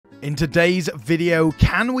In today's video,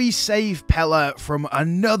 can we save Pella from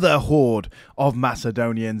another horde of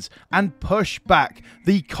Macedonians and push back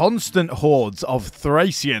the constant hordes of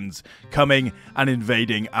Thracians coming and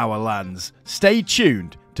invading our lands? Stay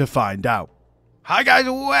tuned to find out. Hi guys,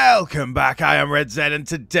 welcome back. I am RedZ, and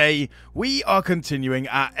today we are continuing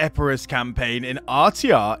our Epirus campaign in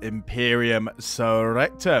RTR Imperium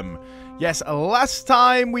Surrectum. Yes, last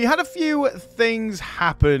time we had a few things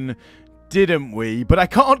happen, didn't we? But I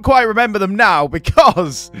can't quite remember them now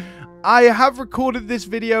because I have recorded this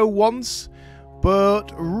video once,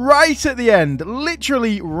 but right at the end,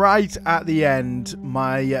 literally right at the end,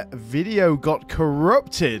 my video got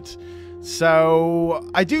corrupted. So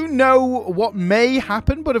I do know what may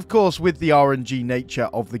happen, but of course with the RNG nature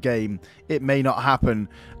of the game, it may not happen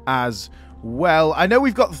as well. I know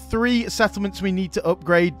we've got 3 settlements we need to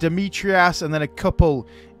upgrade, Demetrius, and then a couple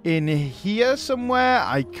in here somewhere.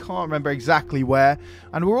 I can't remember exactly where.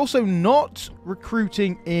 And we're also not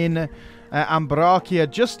recruiting in Ambracia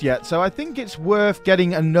just yet, so I think it's worth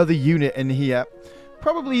getting another unit in here.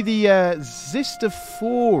 Probably the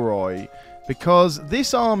Zistaforoi, because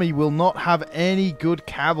this army will not have any good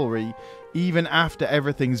cavalry even after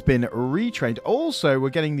everything's been retrained. Also, we're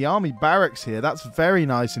getting the army barracks here. That's very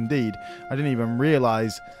nice indeed. I didn't even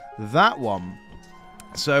realize that one.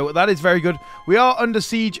 So that is very good. We are under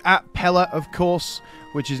siege at Pella, of course,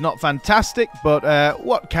 which is not fantastic, but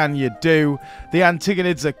what can you do? The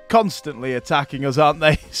Antigonids are constantly attacking us, aren't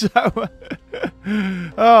they? So,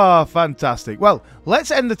 oh, fantastic. Well,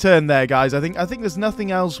 let's end the turn there, guys. I think there's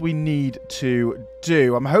nothing else we need to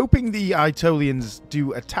do. I'm hoping the Aitolians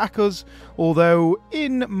do attack us, although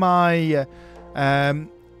in my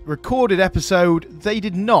recorded episode, they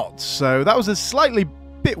did not. So that was a slightly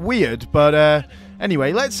bit weird, but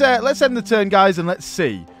anyway, let's end the turn, guys, and let's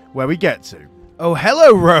see where we get to. Oh,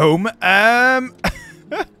 hello, Rome.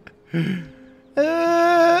 This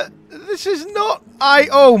is not...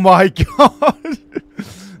 Oh, my God.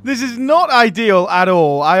 This is not ideal at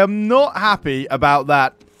all. I am not happy about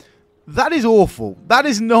that. That is awful. That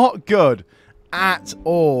is not good at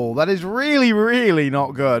all. That is really, really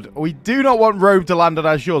not good. We do not want Rome to land on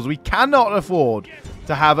our shores. We cannot afford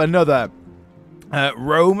to have another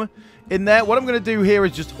Rome in there. What I'm going to do here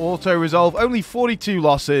is just auto-resolve. Only 42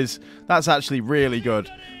 losses. That's actually really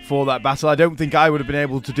good for that battle. I don't think I would have been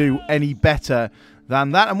able to do any better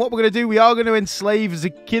than that. And what we're going to do, we are going to enslave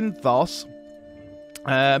Zakynthos.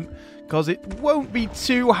 Because it won't be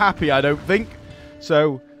too happy, I don't think.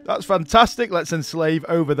 So that's fantastic. Let's enslave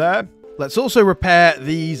over there. Let's also repair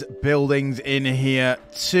these buildings in here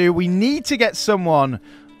too. We need to get someone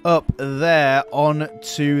up there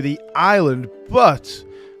onto the island, but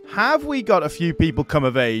have we got a few people come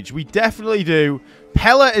of age? We definitely do.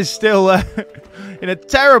 Pella is still in a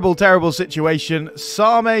terrible, terrible situation.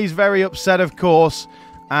 Same's very upset, of course,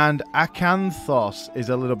 and Acanthos is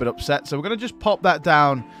a little bit upset, so we're going to just pop that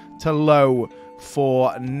down to low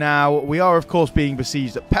for now. We are, of course, being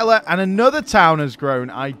besieged at Pella, and another town has grown,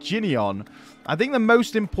 Aiginion. I think the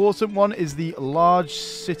most important one is the large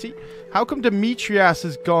city. How come Demetrius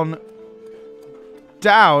has gone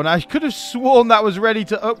down? I could have sworn that was ready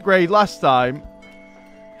to upgrade last time.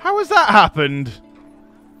 How has that happened?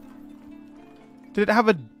 Did it have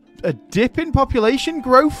a dip in population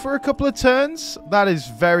growth for a couple of turns? That is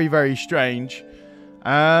very, very strange.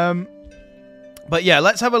 But yeah,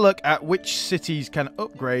 let's have a look at which cities can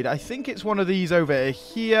upgrade. I think it's one of these over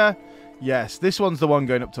here. Yes, this one's the one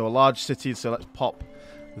going up to a large city, so let's pop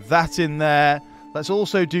that in there. Let's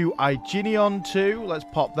also do Aiginion too. Let's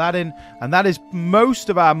pop that in. And that is most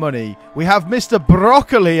of our money. We have Mr.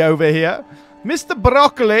 Broccoli over here. Mr.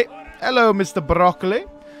 Broccoli. Hello, Mr. Broccoli.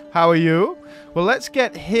 How are you? Well, let's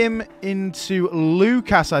get him into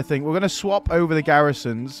Lucas, I think. We're going to swap over the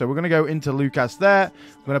garrisons. So we're going to go into Lucas there.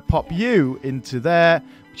 We're going to pop you into there,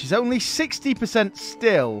 which is only 60%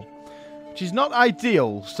 still, which is not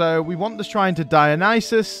ideal. So we want to try into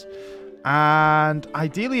Dionysus. And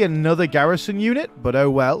ideally another garrison unit, but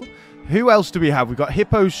oh well. Who else do we have? We've got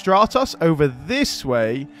Hippostratos over this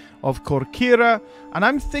way of Corcyra. And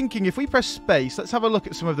I'm thinking if we press space, let's have a look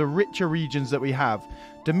at some of the richer regions that we have.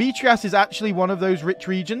 Demetrius is actually one of those rich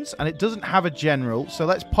regions, and it doesn't have a general, so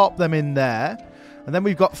let's pop them in there. And then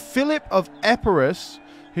we've got Philip of Epirus,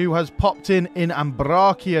 who has popped in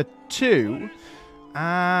Ambracia too.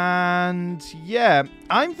 And yeah,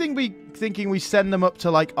 I'm thinking we send them up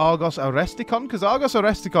to like Argos Oresticon, because Argos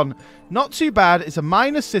Oresticon, not too bad. It's a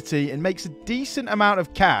minor city and makes a decent amount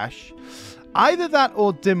of cash. Either that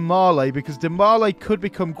or Dimale, because Dimale could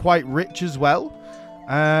become quite rich as well.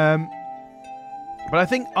 But I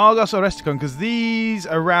think Argos Oresticon, because these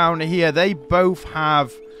around here, they both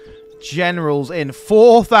have generals in.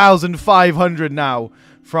 4,500 now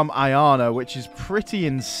from Iana, which is pretty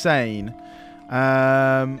insane.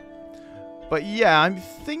 But yeah, I'm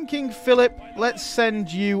thinking, Philip, let's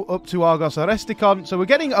send you up to Argos Arestikon. So we're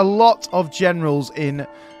getting a lot of generals in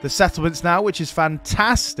the settlements now, which is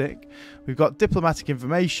fantastic. We've got diplomatic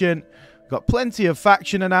information. We've got plenty of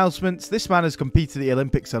faction announcements. This man has competed at the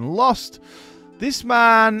Olympics and lost. This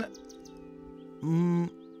man...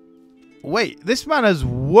 wait, this man has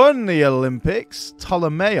won the Olympics.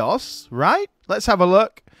 Ptolemaeus, right? Let's have a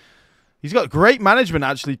look. He's got great management,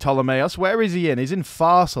 actually, Ptolemaeus. Where is he in? He's in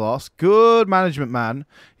Pharsalos. Good management man.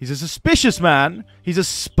 He's a suspicious man. He's a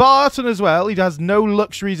Spartan as well. He has no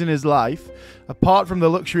luxuries in his life, apart from the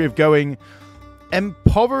luxury of going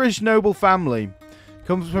impoverished noble family.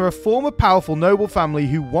 Comes from a former powerful noble family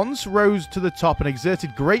who once rose to the top and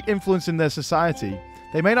exerted great influence in their society.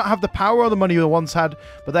 They may not have the power or the money they once had,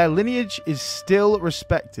 but their lineage is still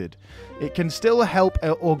respected. It can still help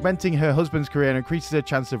augmenting her husband's career and increases her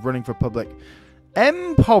chance of running for public.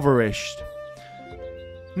 Impoverished.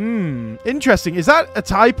 Interesting. Is that a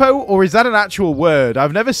typo or is that an actual word?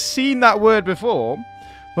 I've never seen that word before,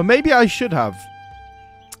 but maybe I should have.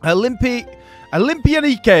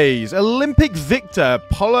 Olympianikes, Olympic victor,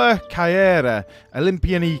 Pella Kyrene,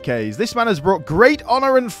 Olympianikes. This man has brought great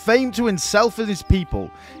honor and fame to himself and his people.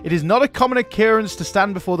 It is not a common occurrence to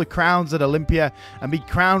stand before the crowns at Olympia and be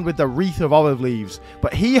crowned with the wreath of olive leaves,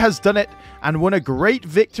 but he has done it and won a great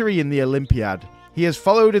victory in the Olympiad. He has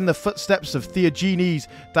followed in the footsteps of Theagenes,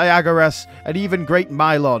 Diagoras, and even great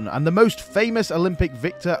Milon, and the most famous Olympic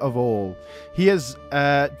victor of all. He has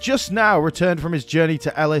just now returned from his journey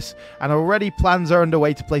to Elis, and already plans are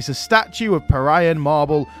underway to place a statue of Parian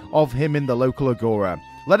marble of him in the local agora.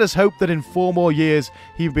 Let us hope that in 4 more years,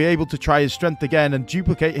 he'll be able to try his strength again and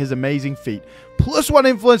duplicate his amazing feat. +1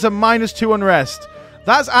 influence and -2 unrest.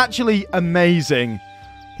 That's actually amazing.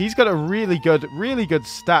 He's got a really good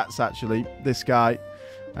stats, actually, this guy.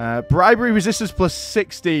 Bribery resistance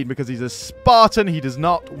 +16 because he's a Spartan. He does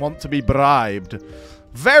not want to be bribed.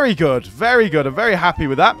 Very good, very good. I'm very happy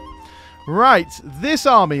with that. Right, this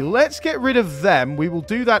army, let's get rid of them. We will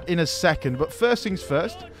do that in a second, but first things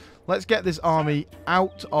first, let's get this army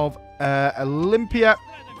out of Olympia.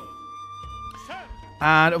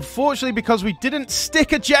 And unfortunately, because we didn't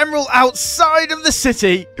stick a general outside of the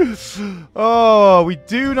city, oh, we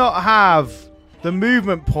do not have the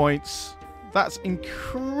movement points. That's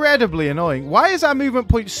incredibly annoying. Why is our movement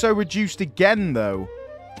point so reduced again, though?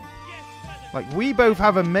 Like, we both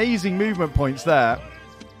have amazing movement points there.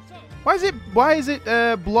 Why is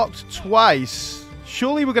it blocked twice?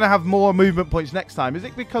 Surely we're going to have more movement points next time. Is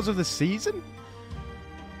it because of the season?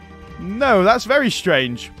 No, that's very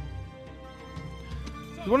strange.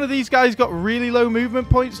 One of these guys got really low movement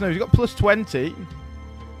points. No, he's got +20.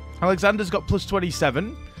 Alexander's got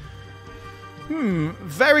 +27.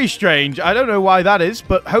 Very strange. I don't know why that is,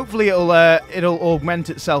 but hopefully it'll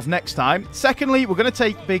augment itself next time. Secondly, we're going to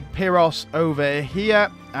take Big Epeiros over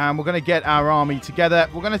here, and we're going to get our army together.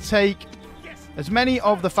 We're going to take as many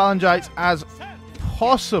of the phalangites as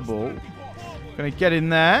possible. We're going to get in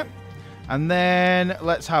there. And then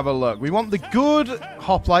let's have a look. We want the good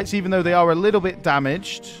hoplites, even though they are a little bit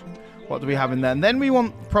damaged. What do we have in there? And then we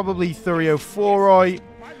want probably Thuriophoroi.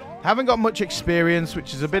 Haven't got much experience,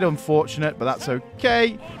 which is a bit unfortunate, but that's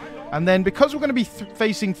okay. And then because we're going to be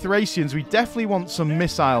facing Thracians, we definitely want some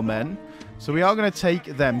missile men. So we are going to take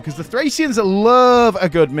them, because the Thracians love a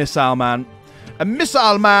good missile man. A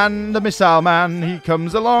missile man, the missile man, he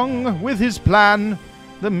comes along with his plan.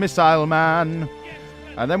 The missile man.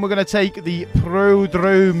 And then we're going to take the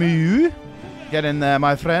Prodromu. Get in there,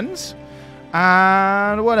 my friends.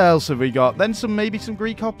 And what else have we got? Then maybe some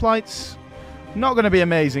Greek hoplites. Not going to be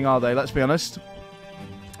amazing, are they? Let's be honest.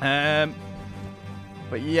 But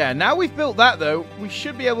yeah, now we've built that, though, we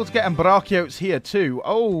should be able to get Ambrachiotes here, too.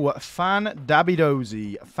 Oh,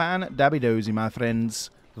 fan-dabidozy. Fan-dabidozy, my friends.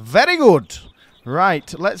 Very good.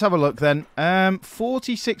 Right, let's have a look then.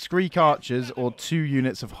 46 Greek archers or 2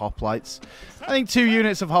 units of hoplites. I think 2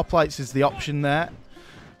 units of hoplites is the option there.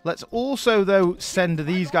 Let's also, though, send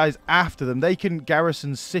these guys after them. They can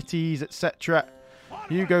garrison cities, etc.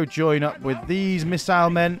 You go join up with these missile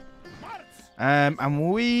men.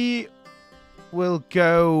 And we will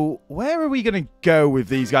go... Where are we going to go with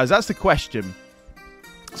these guys? That's the question.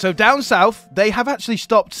 So down south, they have actually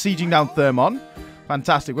stopped sieging down Thermon.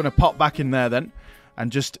 Fantastic. We're going to pop back in there then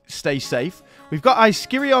and just stay safe. We've got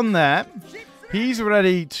Ischirion there. He's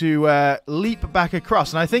ready to leap back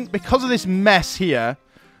across. And I think because of this mess here,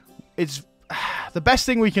 it's the best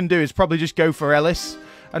thing we can do is probably just go for Elis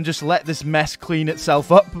and just let this mess clean itself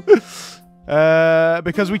up.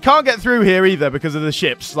 Because we can't get through here either because of the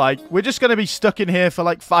ships. Like, we're just going to be stuck in here for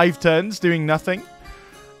like 5 turns doing nothing.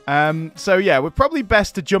 So yeah, we're probably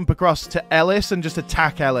best to jump across to Ellis and just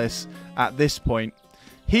attack Ellis at this point.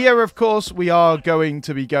 Here, of course, we are going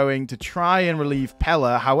to try and relieve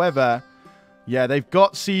Pella. However, yeah, they've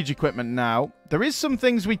got siege equipment now. There is some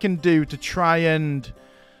things we can do to try and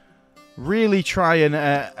really try and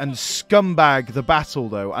scumbag the battle,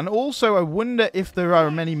 though. And also, I wonder if there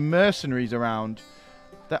are many mercenaries around.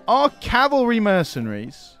 There are cavalry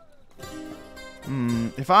mercenaries.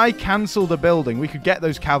 If I cancel the building, we could get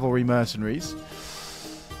those cavalry mercenaries.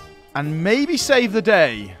 And maybe save the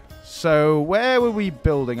day. So, where were we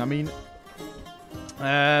building? I mean,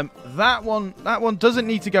 that one doesn't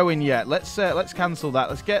need to go in yet. Let's cancel that.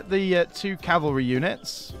 Let's get the 2 cavalry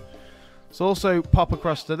units. Let's also pop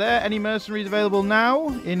across to there. Any mercenaries available now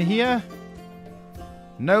in here?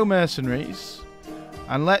 No mercenaries.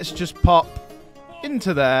 And let's just pop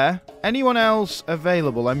into there. Anyone else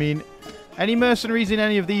available? I mean, any mercenaries in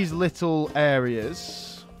any of these little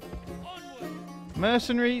areas?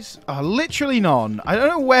 Mercenaries? Oh, literally none. I don't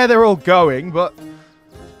know where they're all going, but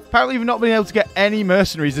apparently we've not been able to get any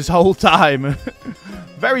mercenaries this whole time.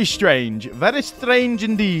 Very strange. Very strange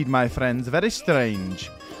indeed, my friends. Very strange.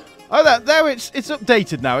 Oh, there it's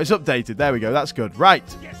updated now. It's updated. There we go. That's good. Right.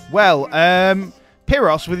 Well,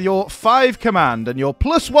 Epeiros with your 5 command and your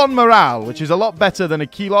 +1 morale, which is a lot better than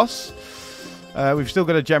Achilles. We've still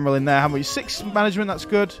got a general in there, haven't we? 6 management. That's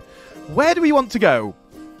good. Where do we want to go?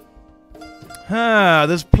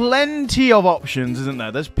 There's plenty of options, isn't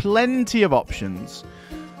there? There's plenty of options.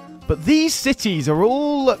 But these cities are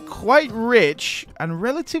all quite rich and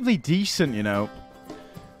relatively decent, you know.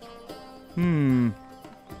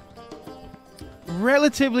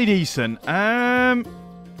 Relatively decent.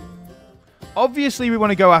 Obviously, we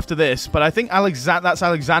want to go after this, but I think that's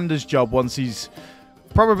Alexander's job once he's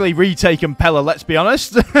probably retaken Pella, let's be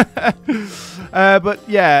honest. But,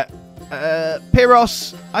 yeah.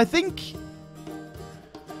 Epeiros, I think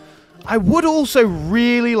I would also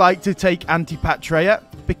really like to take Antipatria,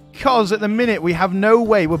 because at the minute we have no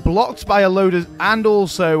way. We're blocked by a load of... And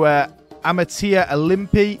also Amatia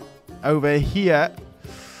Olympi over here.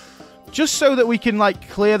 Just so that we can, like,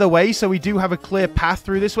 clear the way, so we do have a clear path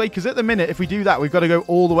through this way. Because at the minute, if we do that, we've got to go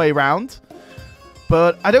all the way around.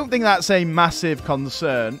 But I don't think that's a massive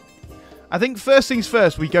concern. I think first things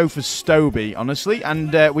first, we go for Stoby, honestly.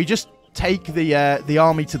 And we just take the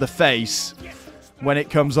army to the face when it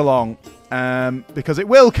comes along. Because it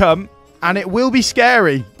will come, and it will be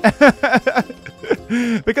scary.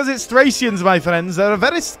 Because it's Thracians, my friends. They're a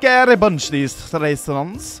very scary bunch, these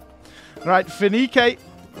Thracians. Right, Phoenice.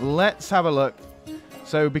 Let's have a look.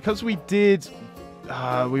 So, because we did...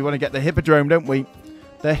 we want to get the Hippodrome, don't we?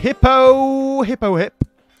 The hip. Well,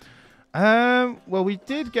 we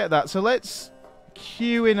did get that. So, let's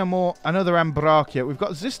queue in another Ambracia. We've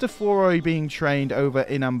got Zistophoroi being trained over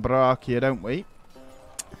in Ambracia, don't we?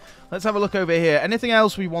 Let's have a look over here. Anything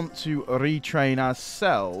else we want to retrain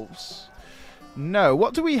ourselves? No.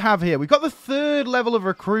 What do we have here? We've got the 3rd level of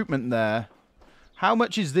recruitment there. How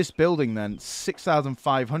much is this building then?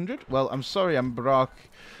 6,500? Well, I'm sorry, Ambrachiote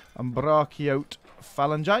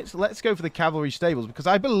Phalangites. Let's go for the cavalry stables, because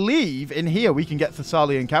I believe in here we can get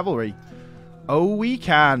Thessalian cavalry. Oh, we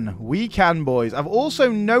can. We can, boys. I've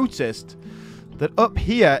also noticed that up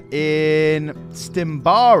here in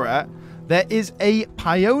Stimbara, there is a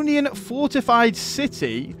Paeonian fortified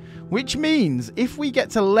city, which means if we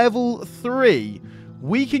get to level 3...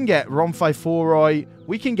 we can get Rhomphiphoroi.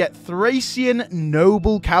 We can get Thracian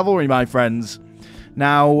noble cavalry, my friends.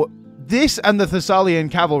 Now, this and the Thessalian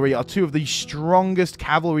cavalry are 2 of the strongest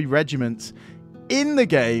cavalry regiments in the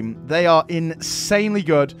game. They are insanely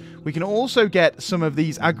good. We can also get some of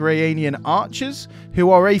these Agraianian archers, who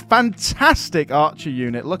are a fantastic archer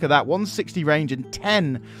unit. Look at that, 160 range and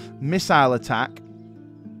 10 missile attack.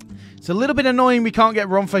 It's a little bit annoying we can't get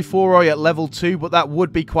Rhomphiphoroi at level 2, but that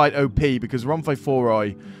would be quite OP, because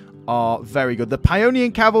Rhomphiphoroi are very good. The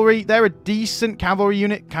Paeonian cavalry, they're a decent cavalry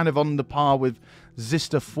unit, kind of on the par with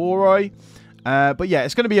Zistophoroi. But yeah,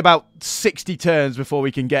 it's going to be about 60 turns before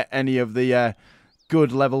we can get any of the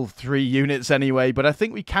good level 3 units anyway. But I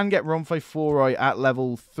think we can get Rhomphiphoroi at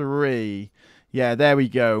level 3. Yeah, there we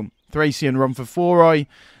go. Thracian Rhomphiphoroi.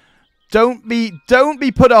 Don't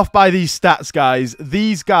be put off by these stats, guys.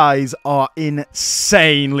 These guys are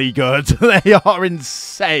insanely good. They are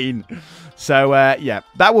insane. So yeah,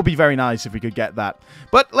 that would be very nice if we could get that.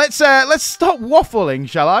 But let's stop waffling,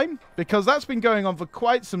 shall I? Because that's been going on for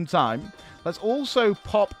quite some time. Let's also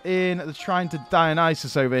pop in the Shrine to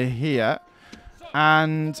Dionysus over here,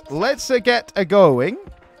 and let's get a going.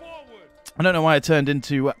 I don't know why I turned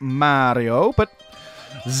into Mario, but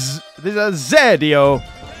there's a Zedio.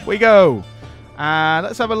 We go. And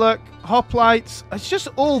let's have a look. Hoplites. It's just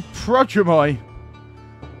all Prodromoi.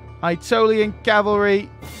 Aitolian cavalry.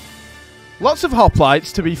 Lots of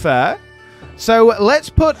hoplites, to be fair. So let's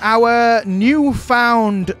put our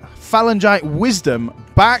newfound phalangite wisdom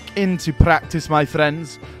back into practice, my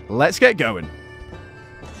friends. Let's get going.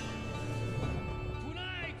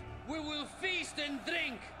 Tonight we will feast and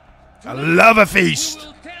drink. I love a feast. We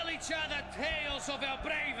will tell each other tales of our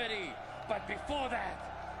bravery. But before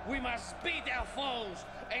that, we must beat our foes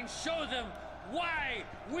and show them why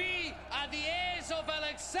we are the heirs of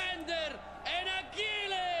Alexander and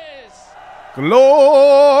Achilles.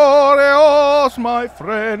 Glorious, my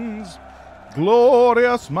friends.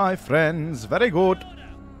 Glorious, my friends. Very good.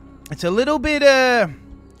 It's a little bit, oh,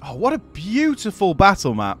 what a beautiful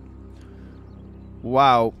battle map.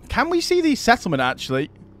 Wow. Can we see the settlement, actually?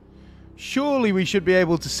 Surely we should be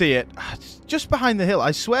able to see it. It's just behind the hill.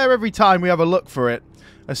 I swear every time we have a look for it,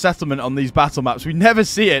 a settlement on these battle maps, we never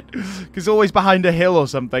see it. Because it's always behind a hill or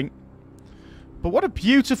something. But what a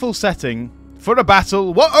beautiful setting for a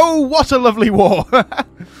battle. What? Oh, what a lovely war.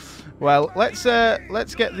 Well, let's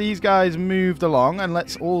get these guys moved along, and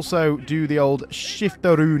let's also do the old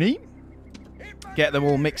shifteroonie. Get them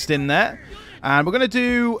all mixed in there. And we're going to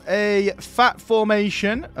do a fat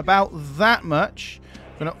formation, about that much.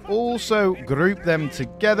 We're going to also group them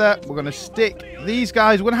together. We're going to stick these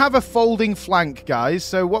guys. We're going to have a folding flank, guys.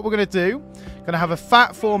 So what we're going to do, going to have a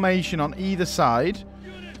fat formation on either side.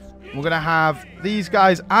 We're going to have these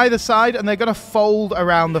guys either side, and they're going to fold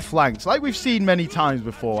around the flanks, like we've seen many times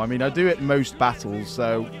before. I mean, I do it in most battles,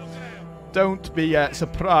 so don't be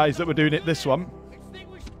surprised that we're doing it this one.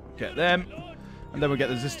 Get them, and then we'll get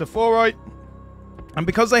the Zistophoroi. And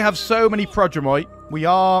because they have so many Prodromoi, we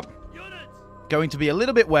are going to be a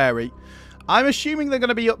little bit wary. I'm assuming they're going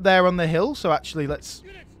to be up there on the hill, so actually let's...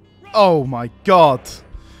 Oh my god.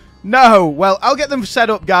 No! Well, I'll get them set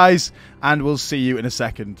up, guys, and we'll see you in a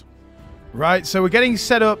second. Right, so we're getting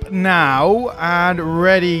set up now and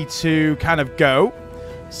ready to kind of go.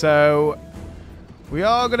 So we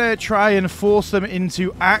are going to try and force them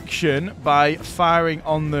into action by firing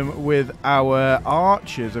on them with our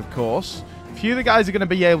archers, of course. A few of the guys are going to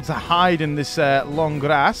be able to hide in this long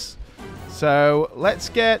grass. So let's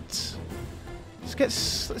keep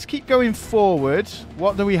going forward.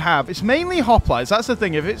 What do we have? It's mainly hoplites. That's the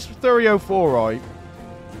thing. If it's Thureophoroi,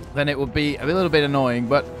 then it would be a little bit annoying,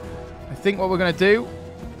 but I think what we're going to do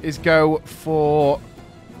is go for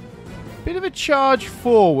a bit of a charge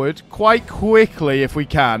forward quite quickly if we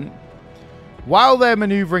can. While they're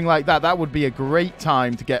maneuvering like that, that would be a great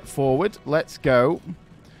time to get forward. Let's go.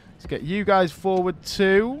 Let's get you guys forward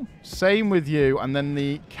too. Same with you. And then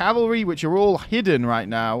the cavalry, which are all hidden right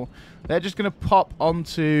now, they're just going to pop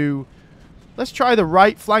onto... Let's try the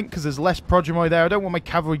right flank because there's less Prodromoi there. I don't want my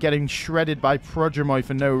cavalry getting shredded by Prodromoi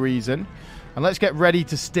for no reason. And let's get ready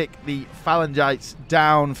to stick the phalangites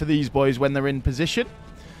down for these boys when they're in position.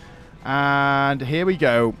 And here we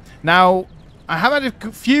go. Now, I have had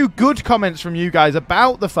a few good comments from you guys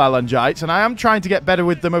about the phalangites, and I am trying to get better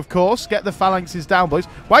with them, of course. Get the phalanxes down, boys.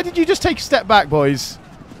 Why did you just take a step back, boys?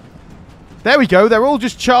 There we go. They're all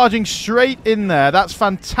just charging straight in there. That's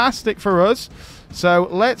fantastic for us. So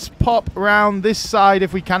let's pop around this side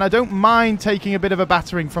if we can. I don't mind taking a bit of a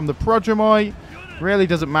battering from the Prodromoi. Really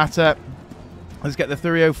doesn't matter. Let's get the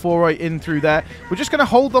Thureophoroi in through there. We're just going to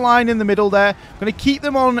hold the line in the middle there. Going to keep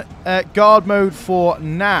them on guard mode for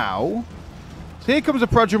now. So here comes a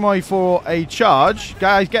Prodromoi for a charge.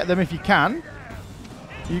 Guys, get them if you can.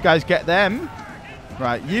 You guys get them.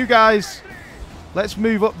 Right, you guys, let's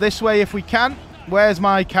move up this way if we can. Where's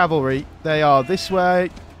my cavalry? They are this way.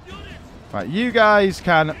 Right, you guys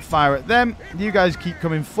can fire at them. You guys keep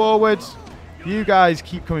coming forward. You guys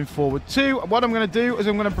keep coming forward too. What I'm going to do is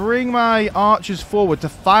I'm going to bring my archers forward to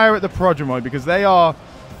fire at the Prodromoi because they are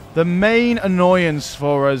the main annoyance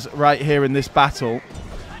for us right here in this battle.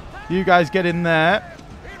 You guys get in there.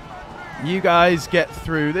 You guys get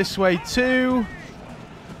through this way too.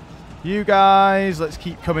 You guys, let's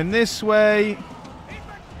keep coming this way.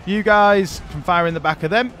 You guys can fire in the back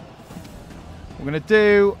of them. What we're going to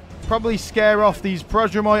do... Probably scare off these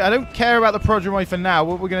Prodromoi. I don't care about the Prodromoi for now.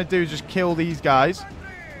 What we're going to do is just kill these guys.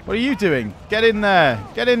 What are you doing? Get in there.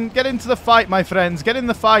 Get into the fight, my friends. Get in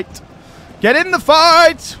the fight. Get in the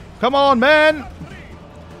fight! Come on, man.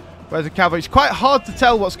 Where's the cavalry? It's quite hard to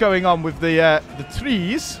tell what's going on with the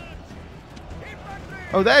trees.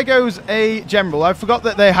 Oh, there goes a general. I forgot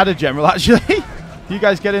that they had a general, actually. You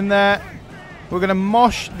guys get in there. We're going to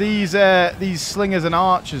mosh these slingers and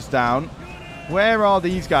archers down. Where are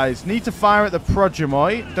these guys? Need to fire at the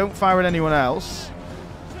Progomoi. Don't fire at anyone else.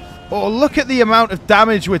 Oh, look at the amount of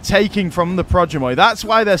damage we're taking from the Progomoi. That's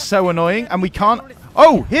why they're so annoying. And we can't...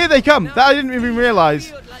 Oh, here they come. That I didn't even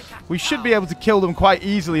realize. We should be able to kill them quite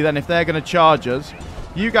easily then if they're going to charge us.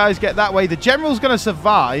 You guys get that way. The general's going to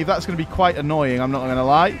survive. That's going to be quite annoying, I'm not going to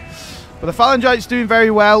lie. But the Phalangite's doing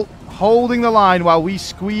very well. Holding the line while we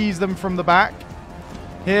squeeze them from the back.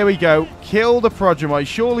 Here we go. Kill the Progomoi.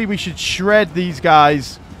 Surely we should shred these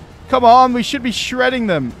guys. Come on, we should be shredding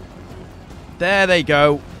them. There they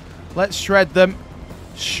go. Let's shred them.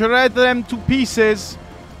 Shred them to pieces.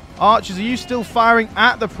 Archers, are you still firing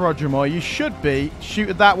at the Progomoi? You should be. Shoot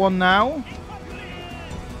at that one now.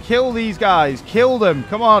 Kill these guys. Kill them.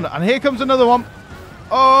 Come on. And here comes another one.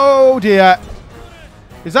 Oh, dear.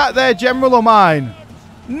 Is that their general or mine?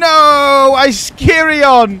 No!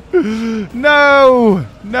 Ischirion! No!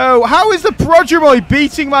 No. How is the Progomoi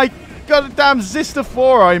beating my goddamn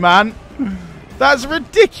Zistophoroi, man? That's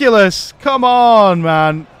ridiculous. Come on,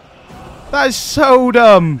 man. That is so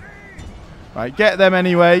dumb. Right, get them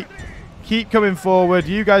anyway. Keep coming forward.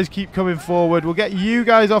 You guys keep coming forward. We'll get you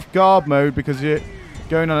guys off guard mode because you're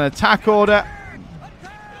going on an attack order.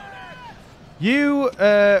 We've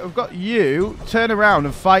got you. Turn around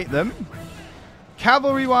and fight them.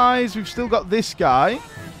 Cavalry-wise, we've still got this guy.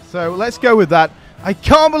 So let's go with that. I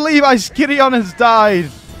can't believe Ischirion has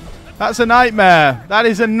died. That's a nightmare. That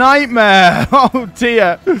is a nightmare. Oh,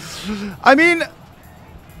 dear. I mean...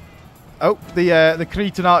 Oh, the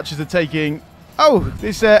Cretan archers are taking... Oh,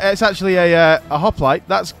 this it's actually a hoplite.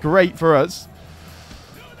 That's great for us.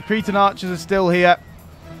 The Cretan archers are still here.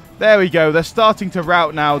 There we go. They're starting to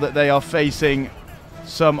rout now that they are facing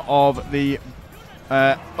some of the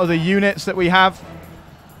other units that we have.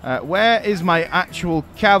 Where is my actual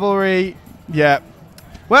cavalry? Yeah.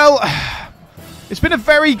 Well, it's been a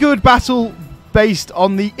very good battle based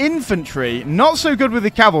on the infantry. Not so good with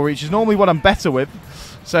the cavalry, which is normally what I'm better with.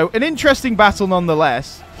 So, an interesting battle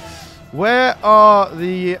nonetheless. Where are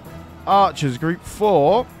the archers? Group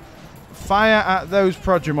 4. Fire at those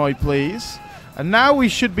Progomoi, please. And now we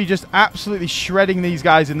should be just absolutely shredding these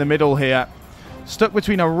guys in the middle here. Stuck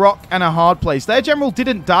between a rock and a hard place. Their general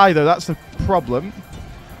didn't die, though. That's the problem.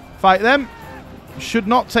 Fight them. Should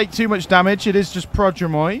not take too much damage. It is just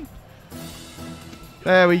Progomoi.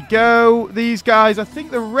 There we go. These guys, I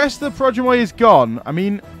think the rest of the Progomoi is gone. I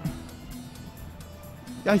mean...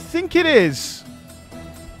 I think it is.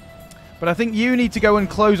 But I think you need to go and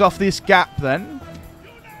close off this gap then.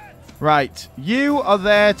 Right. You are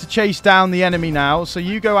there to chase down the enemy now. So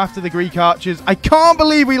you go after the Greek archers. I can't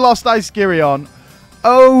believe we lost Ischirion.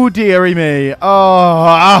 Oh, dearie me.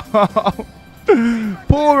 Oh.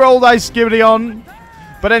 Poor old Ischirion.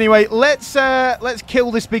 But anyway, let's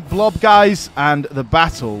kill this big blob, guys. And the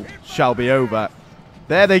battle shall be over.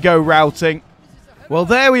 There they go, routing. Well,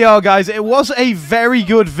 there we are, guys. It was a very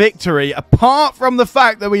good victory, apart from the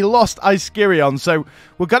fact that we lost Ischirion. So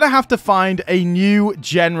we're going to have to find a new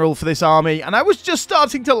general for this army. And I was just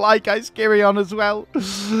starting to like Ischirion as well.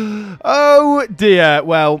 Oh, dear.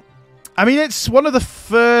 Well, I mean, it's one of the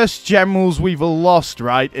first generals we've lost,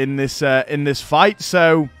 right, in this fight.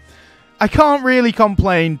 So I can't really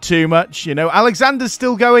complain too much. You know, Alexander's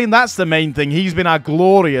still going. That's the main thing. He's been our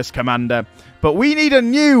glorious commander. But we need a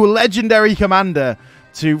new legendary commander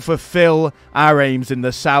to fulfill our aims in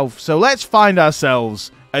the south. So let's find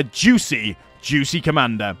ourselves a juicy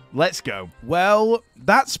commander. Let's go. Well,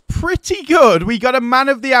 that's pretty good. We got a man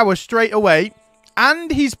of the hour straight away.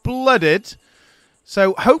 And he's blooded.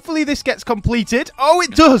 So hopefully this gets completed. Oh,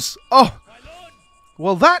 it does. Oh.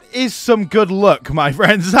 Well, that is some good luck, my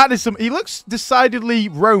friends. That is some... He looks decidedly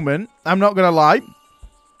Roman. I'm not going to lie.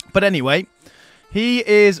 But anyway... He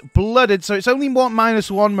is blooded, so it's only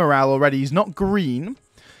 -1 morale already. He's not green.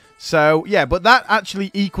 So, yeah, but that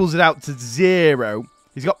actually equals it out to 0.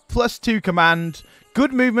 He's got +2 command,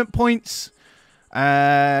 good movement points,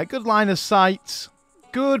 good line of sight,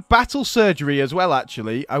 good battle surgery as well,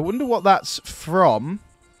 actually. I wonder what that's from.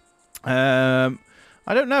 I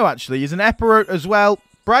don't know, actually. He's an Epirus as well.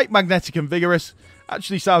 Bright, magnetic, and vigorous.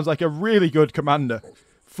 Actually sounds like a really good commander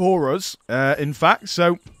for us, in fact.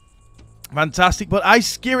 So... Fantastic, but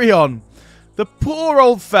Ischirion, the poor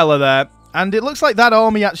old fella there, and it looks like that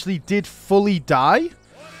army actually did fully die,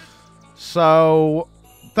 so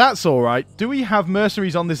that's alright. Do we have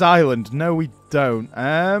mercenaries on this island? No, we don't.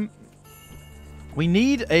 We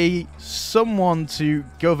need someone to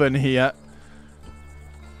govern here.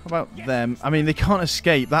 How about them? I mean, they can't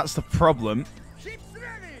escape, that's the problem.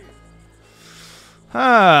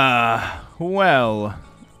 Ah, well.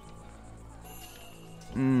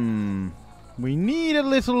 We need a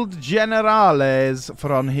little generales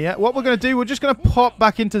from here. What we're going to do, we're just going to pop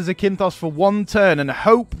back into Zakynthos for one turn and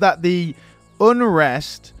hope that the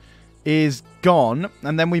unrest is gone.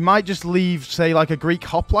 And then we might just leave, say, like a Greek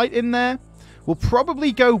hoplite in there. We'll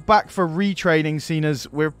probably go back for retraining, seeing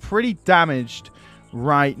as we're pretty damaged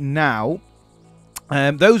right now.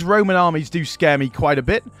 Those Roman armies do scare me quite a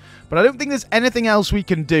bit. But I don't think there's anything else we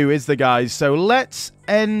can do, is there, guys? So let's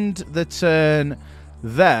end the turn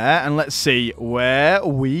there, and let's see where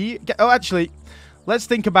we get. Oh, actually, let's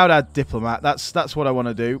think about our diplomat. That's what I want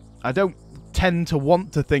to do. I don't tend to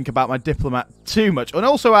want to think about my diplomat too much. And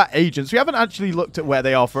also our agents. We haven't actually looked at where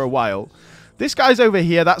they are for a while. This guy's over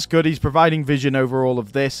here. That's good. He's providing vision over all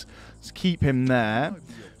of this. Let's keep him there.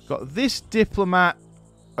 Got this diplomat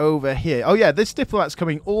over here. Oh, yeah, this diplomat's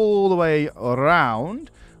coming all the way around.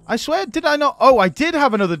 I swear, did I not? Oh, I did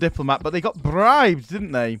have another diplomat, but they got bribed,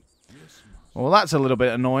 didn't they? Well, that's a little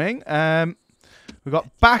bit annoying. We've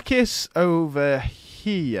got Bacchus over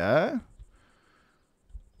here.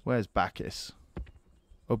 Where's Bacchus?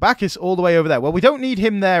 Oh, Bacchus all the way over there. Well, we don't need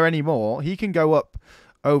him there anymore. He can go up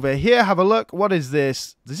over here. Have a look. What is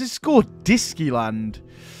this? This is Skordiski land.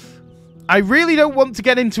 I really don't want to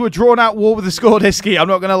get into a drawn-out war with the Skordiski, I'm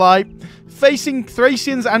not going to lie. Facing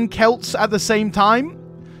Thracians and Celts at the same time?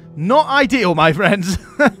 Not ideal, my friends.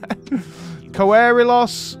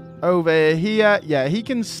 Koerilos over here. Yeah, he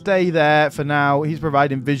can stay there for now. He's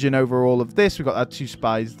providing vision over all of this. We've got our 2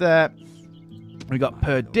 spies there. We've got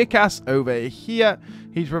Perdiccas over here.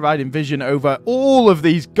 He's providing vision over all of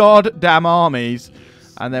these goddamn armies.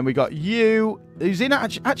 And then we got you, who's in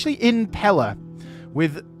actually in Pella,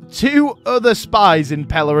 with 2 other spies in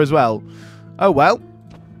Pella as well. Oh, well.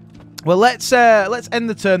 Well, let's end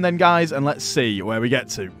the turn then, guys, and let's see where we get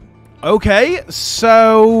to. Okay,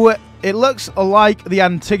 so it looks like the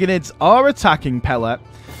Antigonids are attacking Pella.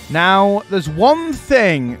 Now, there's one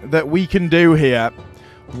thing that we can do here.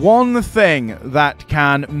 One thing that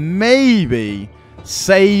can maybe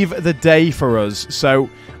save the day for us. So,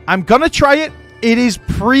 I'm going to try it. It is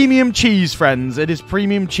premium cheese, friends. It is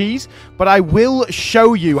premium cheese. But I will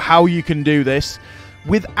show you how you can do this.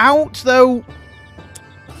 Without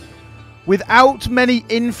many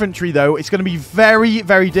infantry, though, it's going to be very,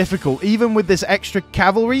 very difficult. Even with this extra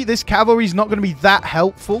cavalry, this cavalry is not going to be that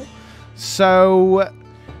helpful. So,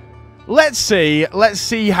 let's see. Let's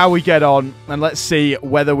see how we get on, and let's see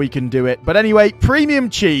whether we can do it. But anyway, premium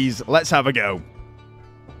cheese. Let's have a go.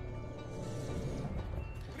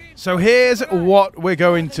 So here's what we're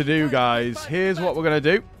going to do, guys. Here's what we're going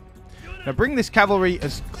to do. Now, bring this cavalry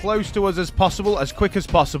as close to us as possible, as quick as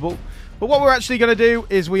possible. But what we're actually going to do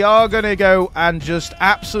is we are going to go and just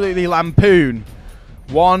absolutely lampoon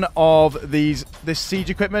one of this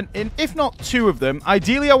siege equipment, if not 2 of them.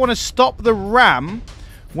 Ideally, I want to stop the ram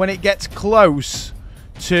when it gets close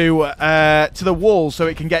to the wall so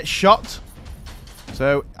it can get shot.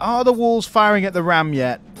 So, are the walls firing at the ram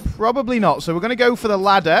yet? Probably not. So, we're going to go for the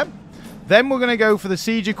ladder. Then we're going to go for the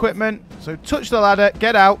siege equipment. So, touch the ladder.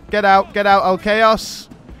 Get out, get out, get out. Alchaos.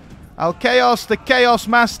 Alchaos, the Chaos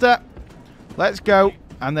Master. Let's go.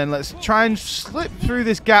 And then let's try and slip through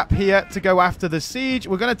this gap here to go after the siege.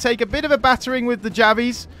 We're going to take a bit of a battering with the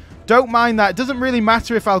Javies. Don't mind that. It doesn't really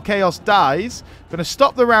matter if Alchaos dies. Going to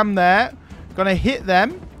stop the ram there. Going to hit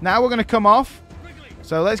them. Now we're going to come off.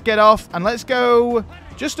 So let's get off. And let's go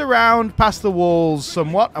just around past the walls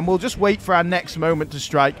somewhat. And we'll just wait for our next moment to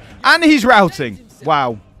strike. And he's routing.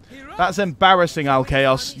 Wow. That's embarrassing,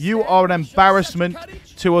 Alchaos. You are an embarrassment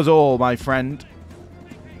to us all, my friend.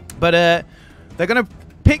 But they're going to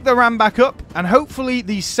pick the ram back up. And hopefully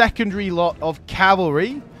the secondary lot of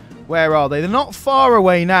cavalry... Where are they? They're not far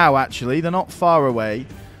away now, actually. They're not far away.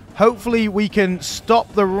 Hopefully we can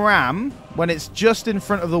stop the ram when it's just in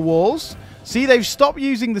front of the walls. See, they've stopped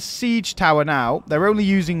using the siege tower now. They're only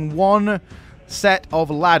using 1 set of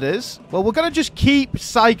ladders. Well, we're going to just keep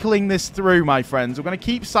cycling this through, my friends. We're going to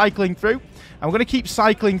keep cycling through. And we're going to keep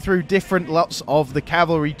cycling through different lots of the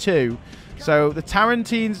cavalry too. So the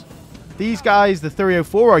Tarentines, these guys, the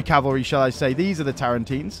Thureophoroi cavalry, shall I say, these are the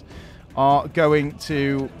Tarentines, are going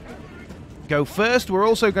to go first. We're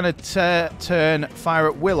also going to turn fire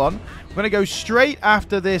at will on. We're going to go straight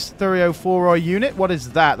after this Thureophoroi unit. What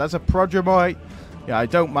is that? That's a Prodromoi. Yeah, I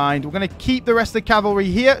don't mind. We're going to keep the rest of the cavalry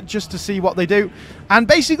here just to see what they do. And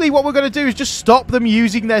basically what we're going to do is just stop them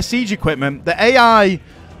using their siege equipment. The AI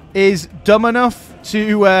is dumb enough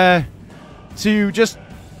to just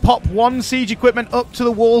pop 1 siege equipment up to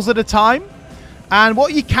the walls at a time. And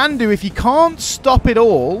what you can do, if you can't stop it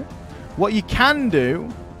all, what you can do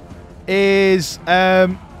is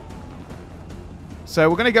So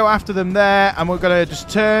we're going to go after them there, and we're going to just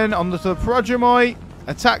turn on the Prodromoi,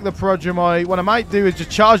 attack the Prodromoi. What I might do is just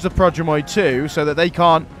charge the Prodromoi too, so that they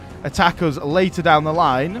can't attack us later down the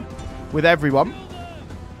line with everyone.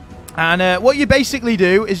 And what you basically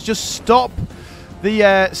do is just stop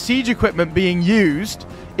the siege equipment being used.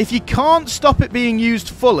 If you can't stop it being used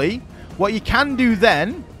fully, what you can do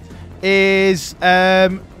then is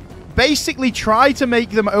basically try to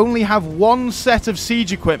make them only have one set of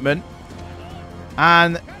siege equipment.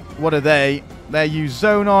 And what are they? They use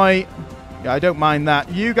Zonoi. Yeah, I don't mind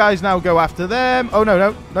that. You guys now go after them. Oh,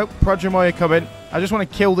 no. Prodromoi are coming. I just want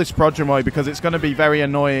to kill this Prodromoi because it's going to be very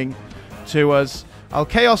annoying to us.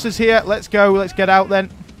 Chaos is here. Let's go. Let's get out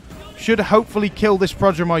then. Should hopefully kill this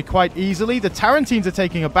Prodromoi quite easily. The Tarentines are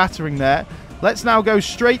taking a battering there. Let's now go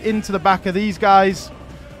straight into the back of these guys.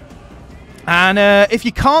 And if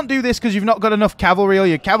you can't do this because you've not got enough cavalry or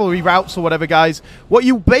your cavalry routes or whatever, guys, what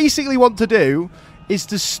you basically want to do is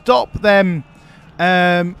to stop them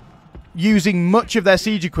using much of their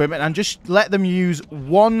siege equipment and just let them use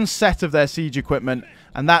one set of their siege equipment,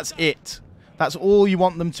 and that's it. That's all you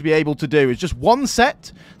want them to be able to do, is just one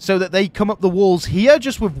set, so that they come up the walls here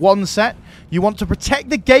just with one set. You want to protect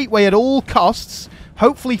the gateway at all costs,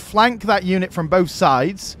 hopefully flank that unit from both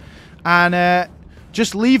sides, and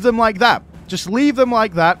just leave them like that. Just leave them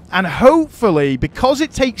like that, and hopefully, because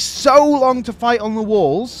it takes so long to fight on the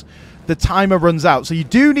walls, the timer runs out. So you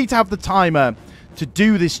do need to have the timer to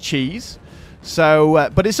do this cheese. So,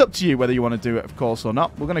 but it's up to you whether you want to do it, of course, or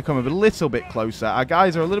not. We're going to come a little bit closer. Our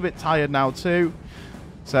guys are a little bit tired now too.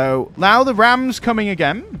 So now the ram's coming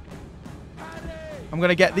again. I'm going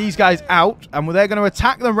to get these guys out, and they're going to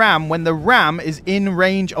attack the ram when the ram is in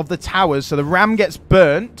range of the towers. So the ram gets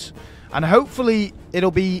burnt, and hopefully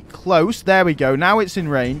it'll be close. There we go. Now it's in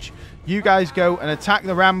range. You guys go and attack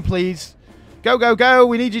the ram, please. Go, go, go.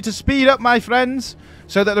 We need you to speed up, my friends,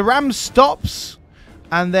 so that the ram stops,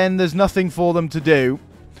 and then there's nothing for them to do.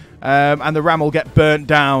 And the ram will get burnt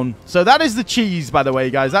down. So that is the cheese, by the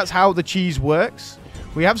way, guys. That's how the cheese works.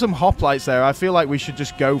 We have some hoplites there. I feel like we should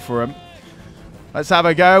just go for them. Let's have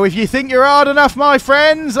a go. If you think you're hard enough, my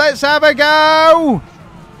friends, let's have a go.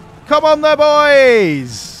 Come on there,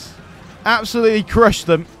 boys. Absolutely crush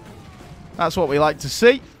them. That's what we like to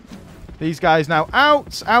see. These guys now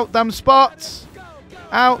out. Out, damn spots.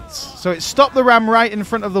 Out. So it stopped the ram right in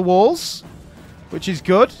front of the walls, which is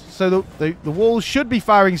good. So the walls should be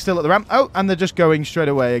firing still at the ram. Oh, and they're just going straight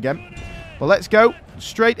away again. Well, let's go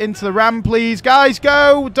straight into the ram, please. Guys,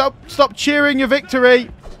 go. Don't stop cheering your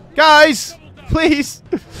victory. Guys, please.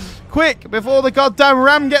 Quick, before the goddamn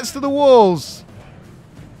ram gets to the walls.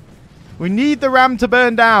 We need the ram to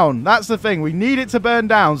burn down. That's the thing. We need it to burn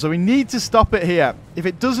down. So we need to stop it here. If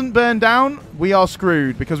it doesn't burn down, we are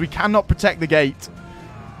screwed because we cannot protect the gate.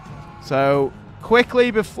 So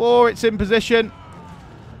quickly before it's in position.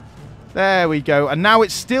 There we go. And now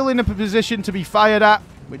it's still in a position to be fired at,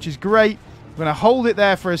 which is great. We're going to hold it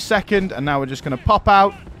there for a second, and now we're just going to pop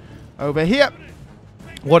out over here.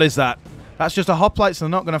 What is that? That's just a hoplite, so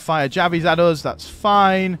they're not going to fire javies at us. That's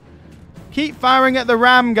fine. Keep firing at the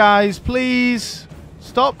ram, guys, please.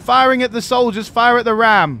 Stop firing at the soldiers. Fire at the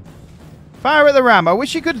ram. Fire at the ram. I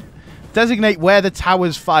wish you could designate where the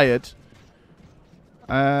tower's fired.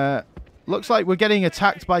 Looks like we're getting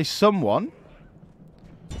attacked by someone.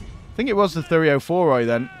 I think it was the 304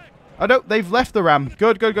 then. Oh, no, they've left the ram.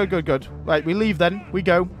 Good, good, good, good, good. Right, we leave then. We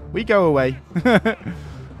go. We go away.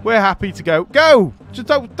 We're happy to go. Go! Just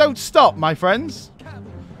don't stop, my friends.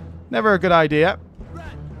 Never a good idea.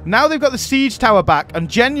 Now they've got the siege tower back, and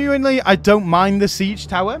genuinely, I don't mind the siege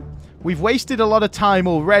tower. We've wasted a lot of time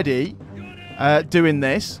already doing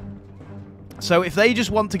this. So if they just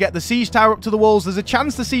want to get the siege tower up to the walls, there's a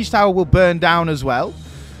chance the siege tower will burn down as well.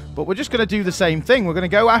 But we're just going to do the same thing. We're going to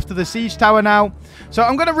go after the siege tower now. So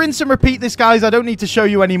I'm going to rinse and repeat this, guys. I don't need to show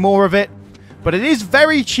you any more of it. But it is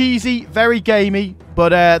very cheesy, very gamey. But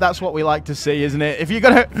that's what we like to see, isn't it?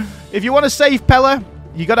 If you want to save Pella,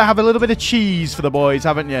 you got to have a little bit of cheese for the boys,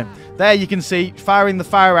 haven't you? There you can see firing the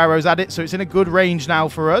fire arrows at it. So it's in a good range now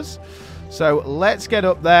for us. So let's get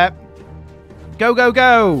up there. Go, go,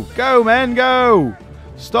 go. Go, men, go.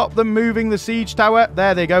 Stop them moving the siege tower.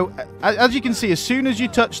 There they go. As you can see, as soon as you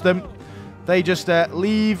touch them, they just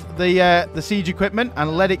leave the siege equipment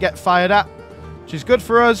and let it get fired at, which is good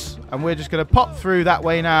for us. And we're just going to pop through that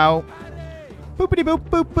way now. Boopity boop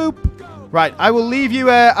boop boop. Right, I will leave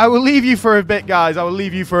you for a bit, guys. I will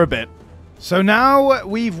leave you for a bit. So now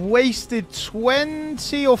we've wasted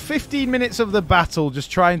 20 or 15 minutes of the battle just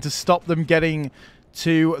trying to stop them getting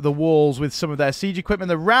to the walls with some of their siege equipment.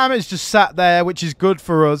 The ram is just sat there, which is good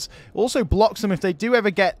for us. Also blocks them if they do ever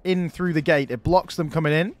get in through the gate. It blocks them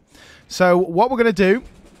coming in. So what we're going to do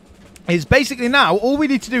is basically now all we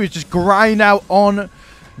need to do is just grind out on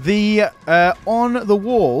the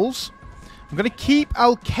walls. I'm going to keep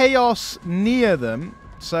Alchaeos near them.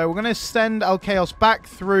 So we're going to send Alchaeos back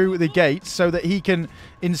through the gates so that he can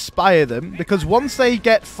inspire them. Because once they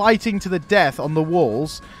get fighting to the death on the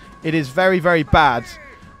walls, it is very, very bad.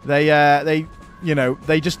 They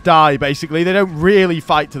just die, basically. They don't really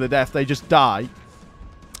fight to the death. They just die.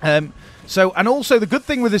 And also the good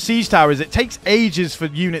thing with the siege tower is it takes ages for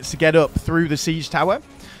units to get up through the siege tower.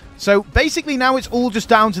 So basically now it's all just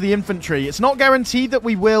down to the infantry. It's not guaranteed that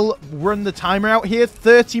we will run the timer out here.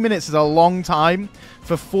 30 minutes is a long time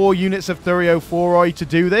for 4 units of Thureophoroi to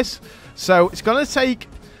do this. So it's going to take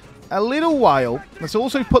a little while. Let's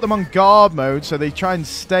also put them on guard mode so they try and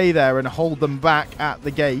stay there and hold them back at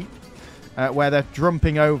the gate where they're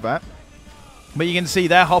drumping over. But you can see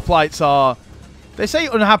their hoplites are... They say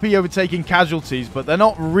unhappy over taking casualties, but they're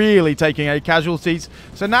not really taking any casualties.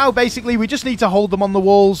 So now, basically, we just need to hold them on the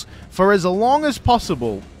walls for as long as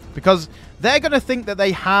possible. Because they're going to think that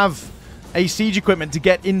they have a siege equipment to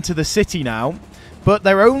get into the city now. But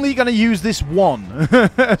they're only going to use this one.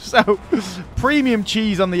 So, premium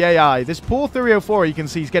cheese on the AI. This poor Thureophoroi, you can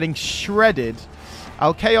see, is getting shredded.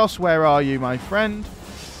 Alchaeos, where are you, my friend?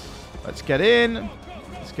 Let's get in.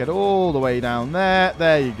 Let's get all the way down there.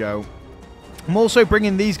 There you go. I'm also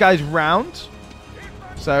bringing these guys round.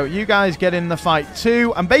 So you guys get in the fight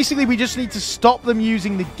too. And basically we just need to stop them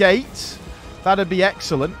using the gate. That'd be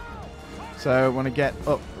excellent. So I want to get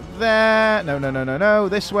up there. No.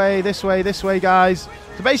 This way, guys.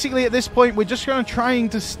 So basically at this point we're just going to trying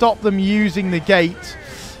to stop them using the gate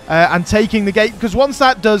and taking the gate. Because once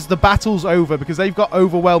that does, the battle's over because they've got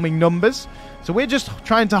overwhelming numbers. So we're just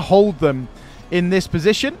trying to hold them in this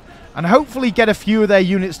position. And hopefully get a few of their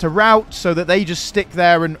units to rout so that they just stick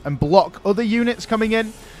there and block other units coming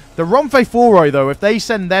in. The Rhomphophoroi, though, if they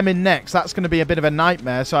send them in next, that's going to be a bit of a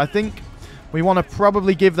nightmare. So I think we want to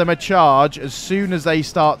probably give them a charge as soon as they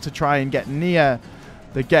start to try and get near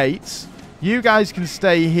the gates. You guys can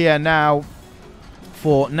stay here now.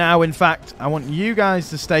 For now, in fact, I want you guys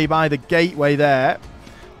to stay by the gateway there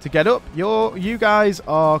to get up. You guys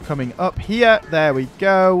are coming up here. There we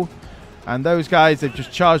go. And those guys, they've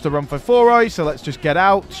just charged the Rhomphophoroi, so let's just get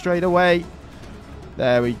out straight away.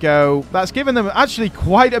 There we go. That's given them actually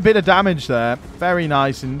quite a bit of damage there. Very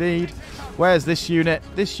nice indeed. Where's this unit?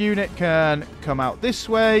 This unit can come out this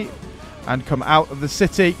way and come out of the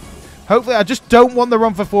city. Hopefully, I just don't want the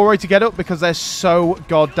Rhomphophoroi to get up because they're so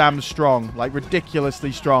goddamn strong. Like,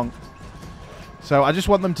 ridiculously strong. So I just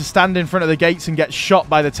want them to stand in front of the gates and get shot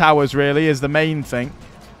by the towers, really, is the main thing.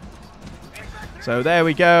 So there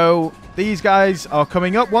we go. These guys are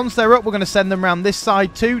coming up. Once they're up, we're going to send them around this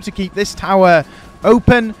side too to keep this tower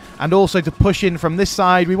open and also to push in from this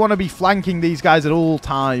side. We want to be flanking these guys at all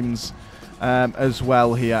times as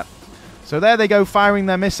well here. So there they go, firing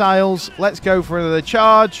their missiles. Let's go for another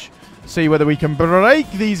charge. See whether we can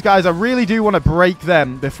break these guys. I really do want to break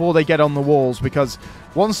them before they get on the walls because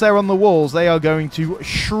once they're on the walls, they are going to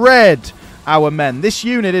shred our men. This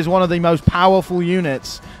unit is one of the most powerful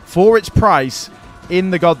units for its price in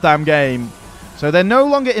the goddamn game. So they're no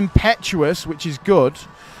longer impetuous, which is good.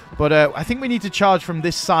 But I think we need to charge from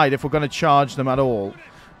this side if we're going to charge them at all,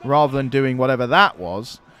 rather than doing whatever that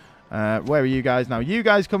was. Where are you guys now? You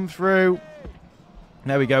guys come through.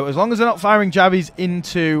 There we go. As long as they're not firing jabbies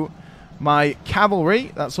into my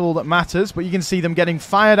cavalry, that's all that matters. But you can see them getting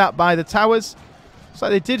fired at by the towers. So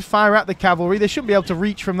they did fire at the cavalry. They shouldn't be able to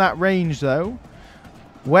reach from that range, though.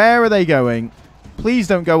 Where are they going? Please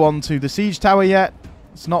don't go on to the siege tower yet.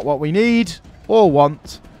 It's not what we need or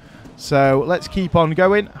want. So let's keep on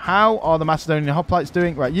going. How are the Macedonian hoplites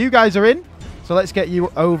doing? Right, you guys are in. So let's get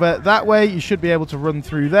you over that way. You should be able to run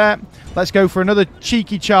through there. Let's go for another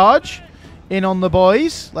cheeky charge in on the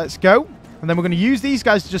boys. Let's go. And then we're going to use these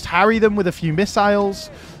guys to just harry them with a few missiles.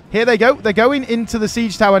 Here they go. They're going into the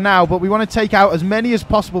siege tower now, but we want to take out as many as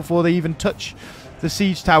possible before they even touch the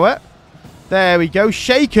siege tower. There we go.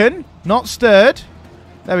 Shaken, not stirred.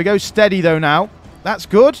 There we go. Steady, though, now. That's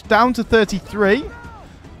good. Down to 33.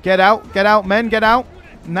 Get out, men, get out.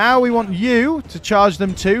 Now we want you to charge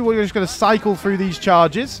them too. We're just going to cycle through these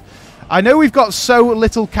charges. I know we've got so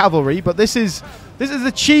little cavalry, but this is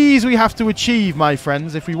the cheese we have to achieve, my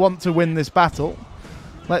friends, if we want to win this battle.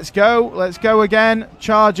 Let's go. Let's go again.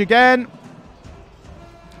 Charge again.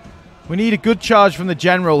 We need a good charge from the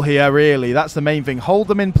general here, really. That's the main thing. Hold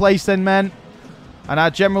them in place then, men. And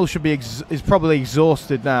our general should be is probably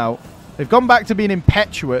exhausted now. They've gone back to being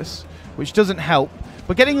impetuous, which doesn't help.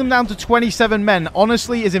 But getting them down to 27 men,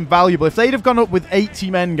 honestly, is invaluable. If they'd have gone up with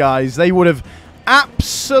 80 men, guys, they would have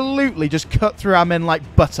absolutely just cut through our men like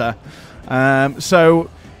butter.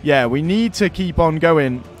 So, yeah, we need to keep on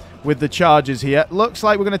going with the charges here. Looks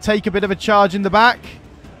like we're going to take a bit of a charge in the back.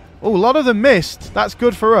 Oh, a lot of them missed. That's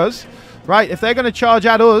good for us. Right, if they're going to charge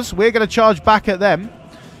at us, we're going to charge back at them.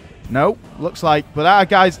 No, looks like. But our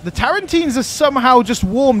guys, the Tarentines are somehow just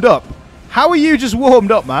warmed up. How are you just warmed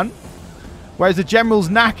up, man? Whereas the general's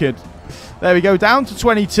knackered. There we go, down to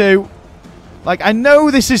 22. Like, I know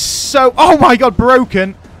this is so... Oh, my God,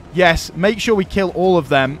 broken. Yes, make sure we kill all of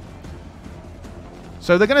them.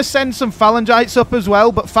 So they're going to send some phalangites up as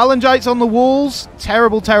well. But phalangites on the walls,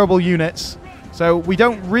 terrible, terrible units. So we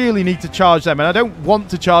don't really need to charge them. And I don't want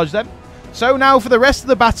to charge them. So now for the rest of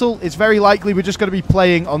the battle, it's very likely we're just going to be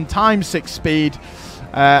playing on ×6 speed.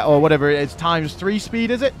 Or whatever it is, ×3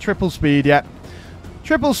 speed, is it? Triple speed, yeah.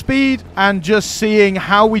 Triple speed and just seeing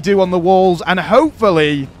how we do on the walls. And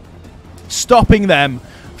hopefully stopping them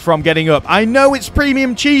from getting up. I know it's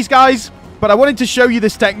premium cheese, guys. But I wanted to show you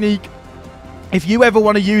this technique. If you ever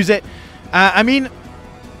want to use it. I mean,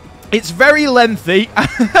 it's very lengthy.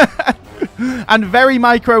 And very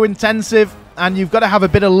micro-intensive. And you've got to have a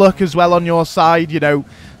bit of luck as well on your side. You know,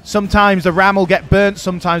 sometimes the ram will get burnt.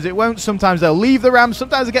 Sometimes it won't. Sometimes they'll leave the ram.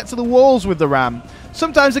 Sometimes they get to the walls with the ram.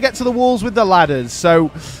 Sometimes they get to the walls with the ladders.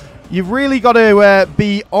 So you've really got to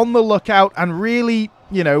be on the lookout and really,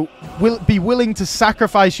 you know, be willing to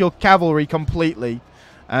sacrifice your cavalry completely.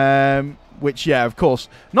 Which, yeah, of course,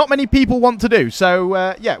 not many people want to do.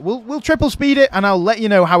 So, yeah, we'll triple speed it and I'll let you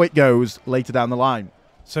know how it goes later down the line.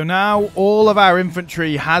 So now all of our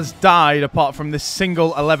infantry has died apart from this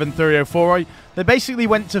single 11 304. They basically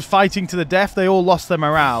went to fighting to the death. They all lost their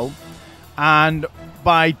morale. And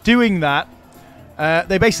by doing that,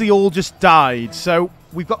 they basically all just died. So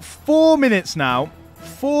we've got 4 minutes now.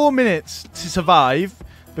 4 minutes to survive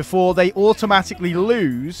before they automatically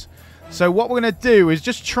lose. So what we're going to do is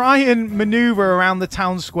just try and maneuver around the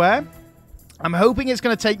town square. I'm hoping it's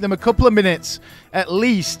going to take them a couple of minutes at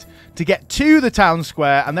least to get to the town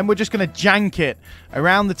square, and then we're just going to jank it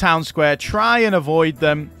around the town square, try and avoid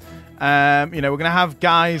them. You know, we're going to have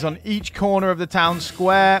guys on each corner of the town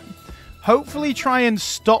square. Hopefully try and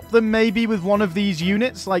stop them maybe with one of these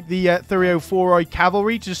units, like the 304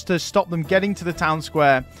 cavalry, just to stop them getting to the town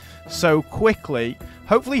square so quickly.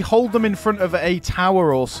 Hopefully hold them in front of a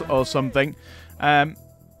tower or something. And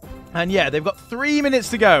yeah, they've got 3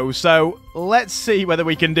 minutes to go, so let's see whether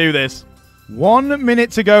we can do this. 1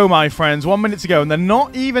 minute to go, my friends. 1 minute to go. And they're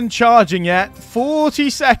not even charging yet. 40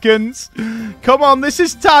 seconds. Come on, this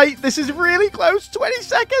is tight. This is really close. 20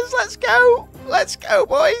 seconds. Let's go. Let's go,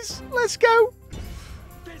 boys. Let's go.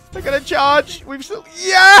 They're going to charge. We've still...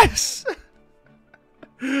 Yes!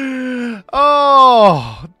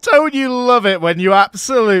 Oh, don't you love it when you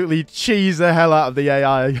absolutely cheese the hell out of the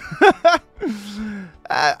AI?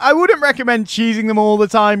 I wouldn't recommend cheesing them all the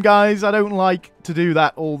time, guys. I don't like to do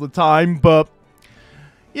that all the time. But,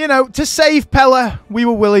 you know, to save Pella, we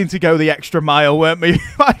were willing to go the extra mile, weren't we,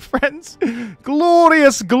 my friends?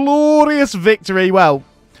 Glorious, glorious victory. Well,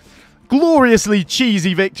 gloriously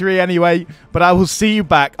cheesy victory anyway. But I will see you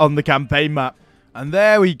back on the campaign map. And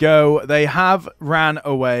there we go. They have ran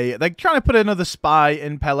away. They're trying to put another spy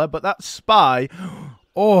in Pella. But that spy...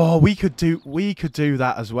 Oh, we could do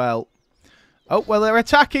that as well. Oh, well, they're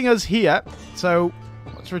attacking us here, so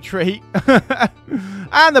let's retreat.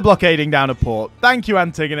 And they're blockading down a port. Thank you,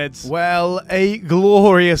 Antigonids. Well, a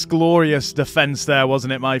glorious, glorious defense there,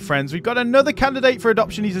 wasn't it, my friends? We've got another candidate for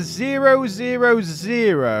adoption. He's a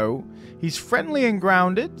 000. He's friendly and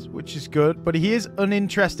grounded, which is good, but he is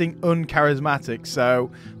uninteresting, uncharismatic,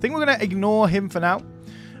 so I think we're going to ignore him for now.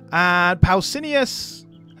 And Pausinius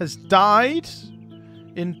has died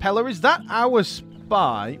in Pella. Is that our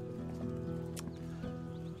spy?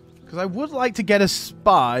 Because I would like to get a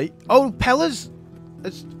spy. Oh, Pella's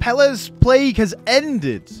plague has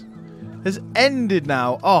ended. Has ended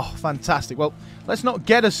now. Oh, fantastic. Well, let's not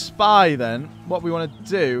get a spy then. What we want to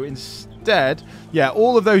do instead... Yeah,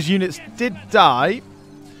 all of those units did die.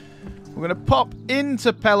 We're going to pop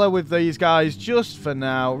into Pella with these guys just for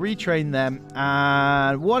now. Retrain them.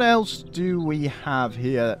 And what else do we have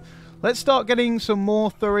here? Let's start getting some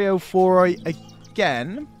more 304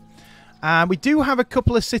 again. And we do have a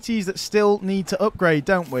couple of cities that still need to upgrade,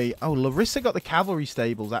 don't we? Oh, Larissa got the cavalry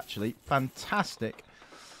stables, actually. Fantastic.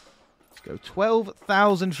 Let's go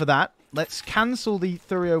 12,000 for that. Let's cancel the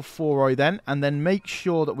 304 then, and then make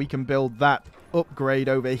sure that we can build that upgrade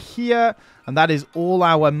over here. And that is all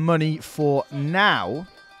our money for now.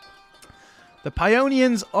 The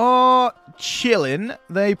Paionians are chilling.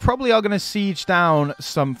 They probably are going to siege down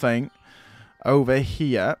something over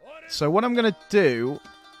here. So what I'm going to do...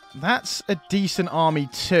 That's a decent army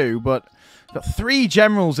too, but... Got 3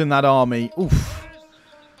 generals in that army. Oof.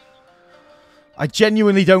 I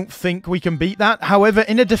genuinely don't think we can beat that. However,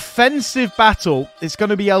 in a defensive battle, it's going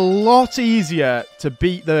to be a lot easier to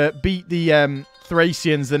beat the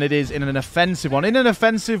Thracians than it is in an offensive one. In an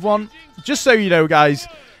offensive one, just so you know, guys,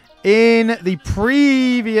 in the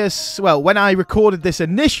previous... Well, when I recorded this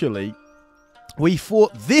initially, we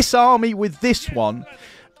fought this army with this one.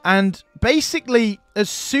 And basically, as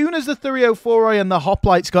soon as the Thureophoroi and the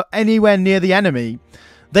Hoplites got anywhere near the enemy,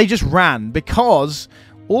 they just ran. Because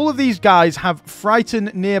all of these guys have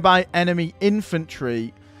frightened nearby enemy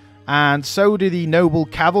infantry. And so do the noble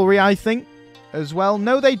cavalry, I think, as well.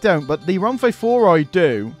 No, they don't, but the Rhomphophoroi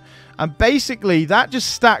do. And basically, that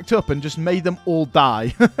just stacked up and just made them all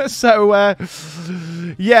die. So,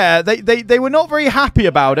 yeah, they were not very happy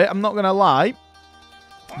about it, I'm not going to lie.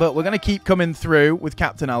 But we're going to keep coming through with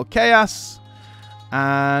Captain Alcaeus.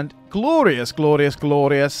 And glorious, glorious,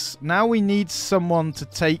 glorious. Now we need someone to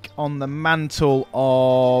take on the mantle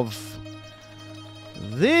of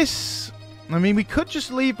this. I mean, we could just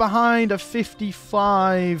leave behind a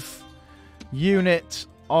 55 unit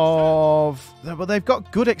of... Well, they've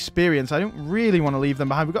got good experience. I don't really want to leave them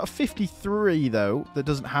behind. We've got a 53, though, that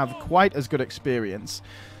doesn't have quite as good experience.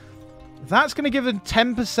 That's going to give them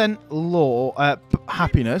 10%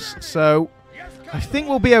 happiness, so I think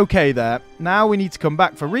we'll be okay there. Now we need to come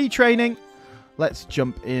back for retraining. Let's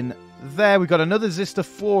jump in there. We've got another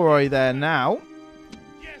Zistophoroi there now.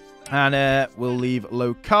 And we'll leave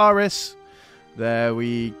Locaris. There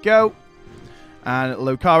we go. And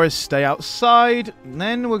Locaris, stay outside. And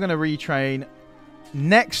then we're going to retrain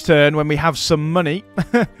next turn when we have some money.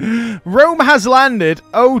 Rome has landed.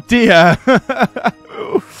 Oh, dear.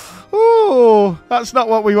 Ooh, that's not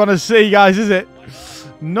what we want to see, guys, is it?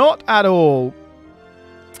 Not at all.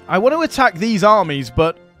 I want to attack these armies,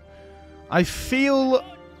 but I feel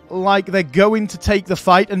like they're going to take the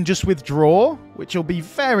fight and just withdraw, which will be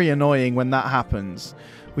very annoying when that happens.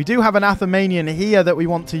 We do have an Athemanian here that we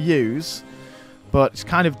want to use, but it's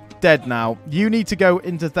kind of dead now. You need to go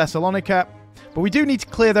into Thessalonica, but we do need to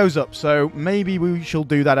clear those up, so maybe we shall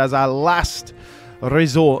do that as our last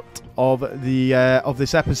resort of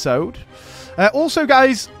this episode. Also,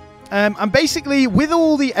 guys, and basically with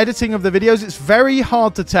all the editing of the videos, it's very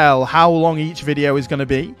hard to tell how long each video is going to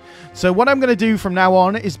be. So what I'm going to do from now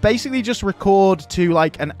on is basically just record to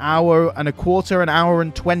like an hour and a quarter, an hour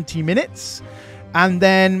and 20 minutes. And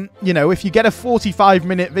then, you know, if you get a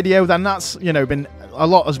 45-minute video, then that's, you know, a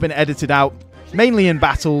lot has been edited out, mainly in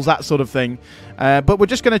battles, that sort of thing. But we're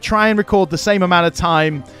just going to try and record the same amount of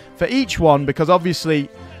time for each one, because obviously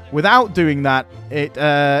without doing that,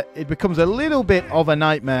 it becomes a little bit of a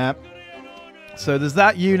nightmare. So there's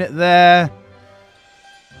that unit there.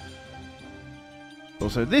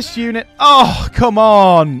 Also this unit. Oh, come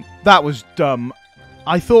on. That was dumb.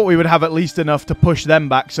 I thought we would have at least enough to push them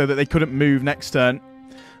back so that they couldn't move next turn.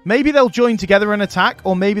 Maybe they'll join together and attack,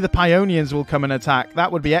 or maybe the Paionians will come and attack.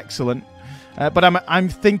 That would be excellent. But I'm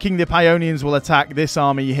thinking the Paionians will attack this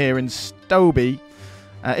army here in Stoby.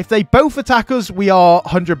 If they both attack us, we are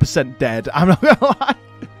 100% dead. I'm not going to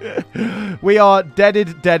lie. We are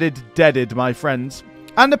deaded, my friends.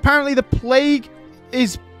 And apparently the plague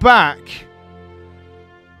is back.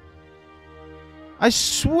 I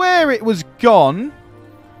swear it was gone.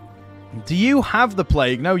 Do you have the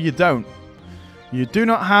plague? No, you don't. You do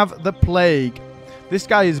not have the plague. This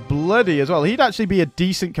guy is bloody as well. He'd actually be a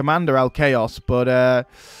decent commander, Alcaeus. But,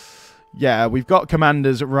 yeah, we've got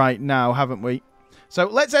commanders right now, haven't we? So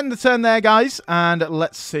let's end the turn there, guys. And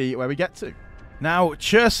let's see where we get to. Now,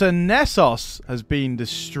 Chersonesos has been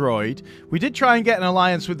destroyed. We did try and get an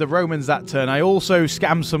alliance with the Romans that turn. I also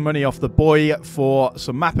scammed some money off the boy for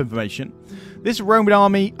some map information. This Roman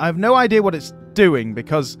army, I have no idea what it's doing,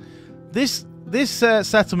 because this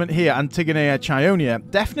settlement here, Antigonids Chaonia,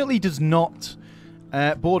 definitely does not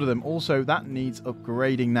border them. Also, that needs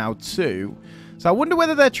upgrading now too. So I wonder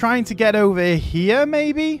whether they're trying to get over here,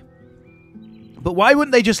 maybe? But why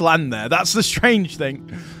wouldn't they just land there? That's the strange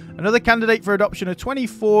thing. Another candidate for adoption, a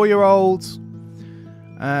 24-year-old.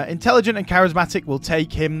 Intelligent and charismatic, we'll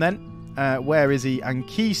take him then. Where is he?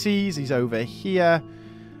 Anchises, he's over here.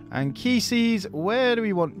 Anchises, where do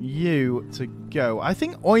we want you to go? I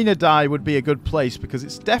think Oinadai would be a good place, because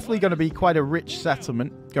it's definitely going to be quite a rich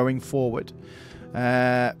settlement going forward.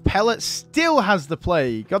 Pella still has the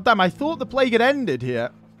plague. God damn, I thought the plague had ended here.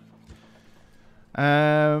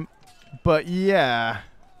 But yeah.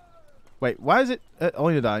 Wait, why is it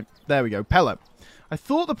Oinadai? There we go, Pella. I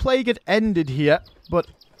thought the plague had ended here, but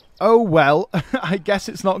oh well. I guess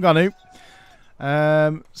it's not going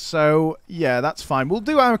to. So, yeah, that's fine. We'll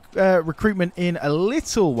do our recruitment in a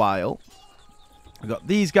little while. We've got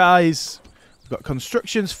these guys. We've got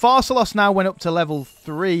constructions. Pharsalos now went up to level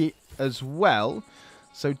 3 as well.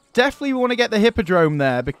 So definitely we want to get the Hippodrome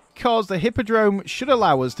there, because the Hippodrome should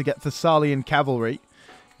allow us to get Thessalian cavalry.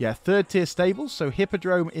 Yeah, 3rd tier stables, so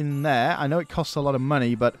Hippodrome in there. I know it costs a lot of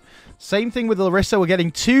money, but same thing with Larissa. We're getting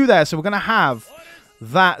 2 there, so we're going to have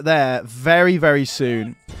that there very, very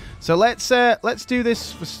soon. So let's do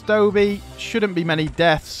this for Stoby. Shouldn't be many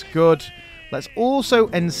deaths. Good. Let's also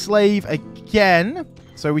enslave again.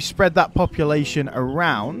 So we spread that population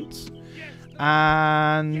around.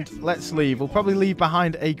 And let's leave. We'll probably leave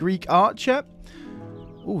behind a Greek archer.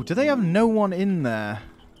 Ooh, do they have no one in there?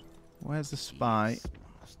 Where's the spy?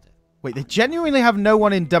 Wait, they genuinely have no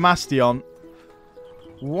one in Damastion.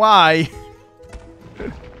 Why?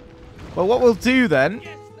 Well, what we'll do then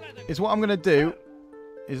is what I'm going to do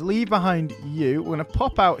is leave behind you. We're going to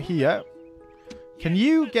pop out here. Can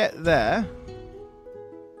you get there?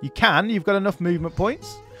 You can. You've got enough movement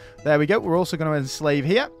points. There we go. We're also going to enslave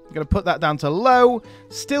here. I'm going to put that down to low.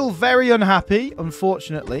 Still very unhappy,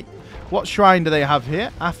 unfortunately. What shrine do they have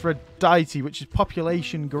here? Aphrodite, which is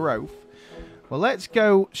population growth. Well, let's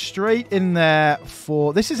go straight in there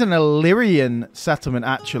for... This is an Illyrian settlement,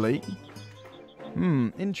 actually.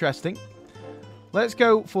 Interesting. Let's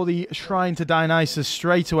go for the shrine to Dionysus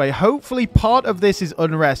straight away. Hopefully part of this is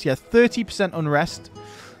unrest. Yeah, 30% unrest.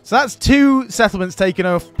 So that's 2 settlements taken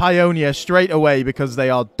off Paeonia straight away because they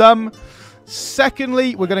are dumb.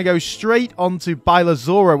 Secondly, we're going to go straight onto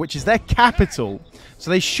Bilazora, which is their capital.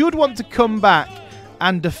 So they should want to come back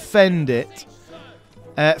and defend it.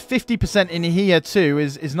 50% in here too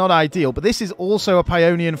is not ideal. But this is also a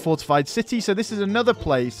Paeonian fortified city. So this is another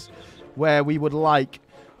place where we would like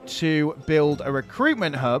to build a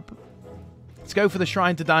recruitment hub. Let's go for the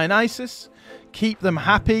shrine to Dionysus. Keep them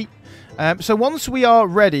happy. So once we are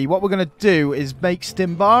ready, what we're going to do is make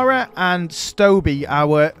Stimbara and Stoby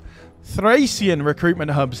our Thracian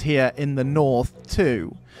recruitment hubs here in the north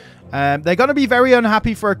too. They're going to be very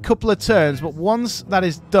unhappy for a couple of turns, but once that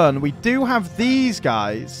is done, we do have these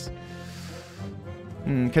guys.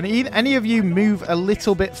 Can any of you move a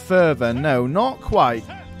little bit further? No, not quite.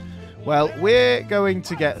 Well, we're going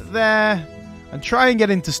to get there and try and get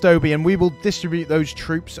into Stoby, and we will distribute those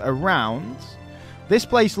troops around. This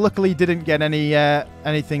place, luckily, didn't get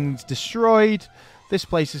anything destroyed. This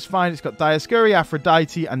place is fine. It's got Dioscuri,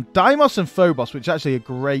 Aphrodite, and Deimos and Phobos, which is actually a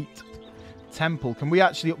great temple. Can we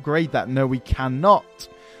actually upgrade that? No, we cannot.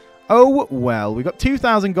 Oh, well. We've got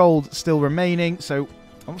 2,000 gold still remaining. So,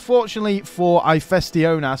 unfortunately for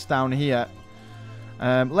Hephaestionas down here,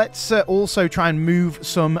 let's also try and move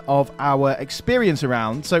some of our experience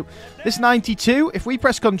around. So, this 92, if we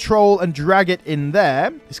press Control and drag it in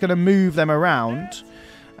there, it's going to move them around.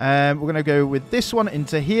 We're going to go with this one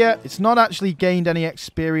into here. It's not actually gained any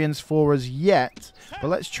experience for us yet, but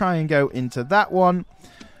let's try and go into that one.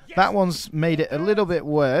 That one's made it a little bit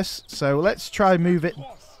worse, so let's try and move it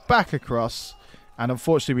back across. And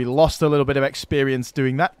unfortunately, we lost a little bit of experience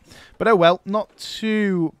doing that. But oh well, not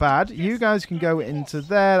too bad. You guys can go into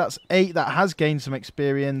there. That's 8. That has gained some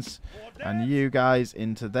experience. And you guys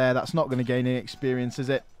into there. That's not going to gain any experience, is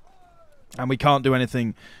it? And we can't do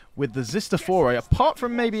anything with the Zistophore. Apart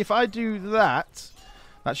from maybe if I do that,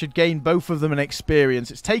 that should gain both of them an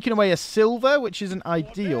experience. It's taken away a silver, which isn't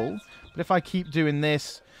ideal. But if I keep doing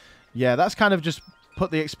this, yeah, that's kind of just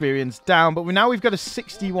put the experience down. But now we've got a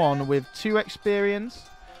 61 with 2 experience.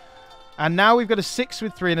 And now we've got a 6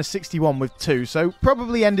 with 3 and a 61 with 2. So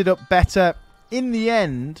probably ended up better in the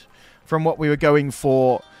end from what we were going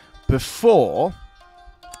for before.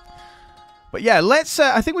 But yeah, let's...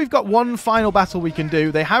 I think we've got one final battle we can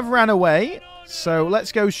do. They have ran away. So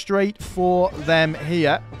let's go straight for them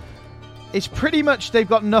here. It's pretty much they've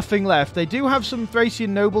got nothing left. They do have some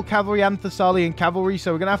Thracian noble cavalry and Thessalian cavalry.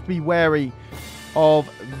 So we're going to have to be wary of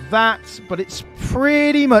that. But it's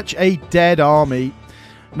pretty much a dead army.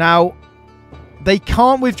 Now, they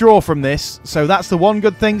can't withdraw from this. So that's the one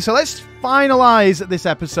good thing. So let's finalize this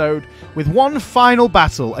episode with one final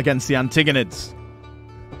battle against the Antigonids.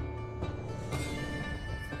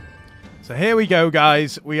 So here we go,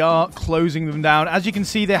 guys. We are closing them down. As you can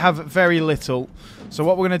see, they have very little. So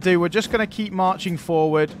what we're going to do, we're just going to keep marching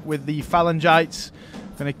forward with the Phalangites.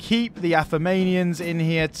 Going to keep the Athemanians in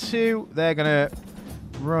here too. They're going to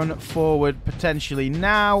run forward potentially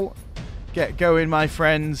now. Get going, my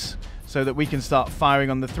friends, so that we can start firing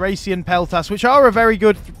on the Thracian Peltas, which are a very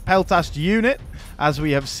good Peltast unit, as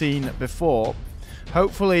we have seen before.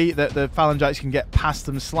 Hopefully that the Phalangites can get past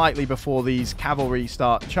them slightly before these cavalry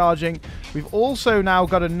start charging. We've also now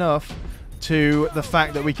got enough to the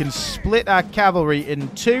fact that we can split our cavalry in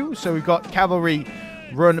two. So we've got cavalry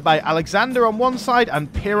run by Alexander on one side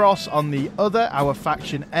and Epeiros on the other, our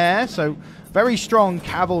faction heir. So very strong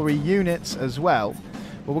cavalry units as well.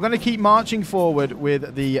 But we're going to keep marching forward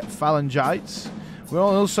with the Phalangites. We'll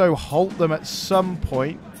also halt them at some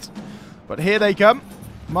point. But here they come.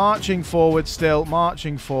 Marching forward still,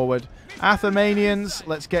 marching forward. Athenians,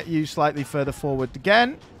 let's get you slightly further forward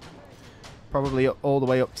again. Probably all the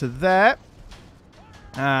way up to there.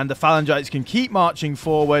 And the Phalangites can keep marching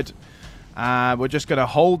forward. We're just going to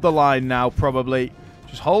hold the line now, probably.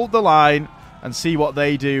 Just hold the line and see what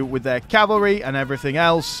they do with their cavalry and everything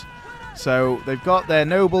else. So they've got their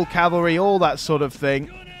noble cavalry, all that sort of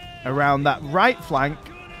thing, around that right flank.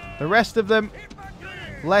 The rest of them,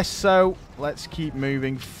 less so. Let's keep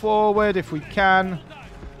moving forward if we can.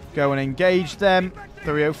 Go and engage them.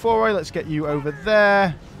 304, let's get you over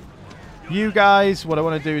there. You guys, what I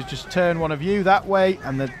want to do is just turn one of you that way.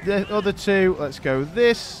 And the other two, let's go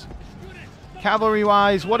this.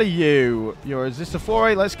 Cavalry-wise, what are you? You're a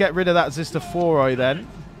Zistophoroi. Let's get rid of that Zistophoroi then.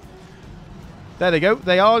 There they go.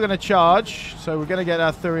 They are going to charge. So we're going to get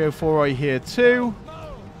our Thureophoroi here too.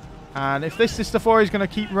 And if this Zistophoroi is going to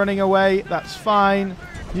keep running away, that's fine.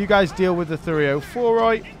 You guys deal with the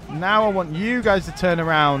Thureophoroi. Now I want you guys to turn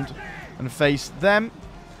around and face them.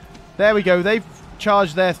 There we go. They've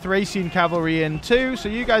charged their Thracian cavalry in too. So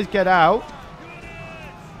you guys get out.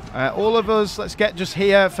 All of us, let's get just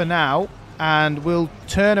here for now. And we'll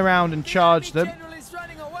turn around and charge them.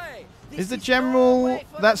 Is the general...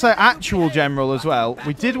 That's our actual general as well.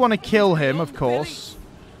 We did want to kill him, of course.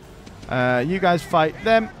 You guys fight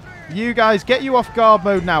them. You guys, get you off guard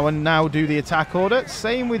mode now and now do the attack order.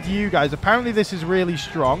 Same with you guys. Apparently this is really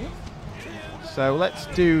strong. So let's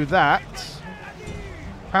do that.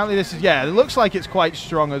 Apparently this is... Yeah, it looks like it's quite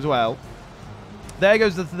strong as well. There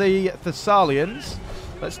goes the Thessalians.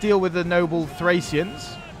 Let's deal with the noble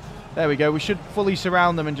Thracians. There we go. We should fully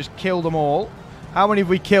surround them and just kill them all. How many have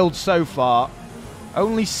we killed so far?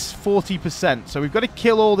 Only 40%. So we've got to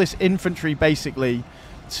kill all this infantry, basically,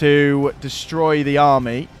 to destroy the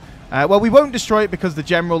army. Well, we won't destroy it because the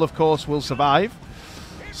general, of course, will survive.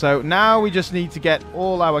 So now we just need to get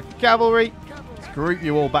all our cavalry. Let's group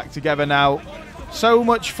you all back together now. So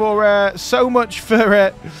much for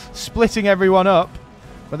splitting everyone up.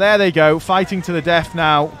 But there they go, fighting to the death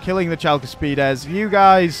now, killing the Chalcaspides. You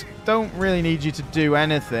guys, don't really need you to do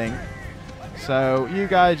anything. So you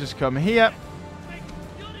guys just come here.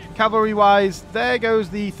 Cavalry-wise, there goes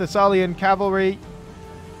the Thessalian cavalry.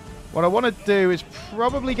 What I want to do is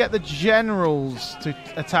probably get the generals to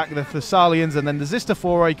attack the Thessalians, and then the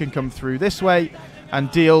Zistophoroi can come through this way and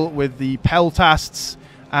deal with the Peltasts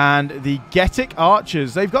and the Getic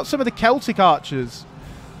archers. They've got some of the Celtic archers.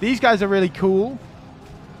 These guys are really cool.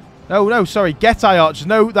 No, sorry, Getai archers.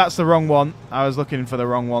 No, that's the wrong one. I was looking for the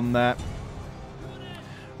wrong one there.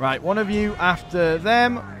 Right, one of you after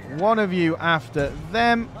them. One of you after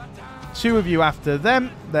them. Two of you after them.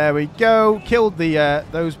 There we go. Killed the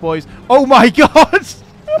those boys. Oh my god!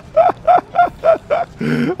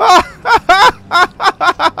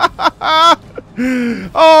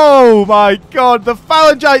 Oh my god, the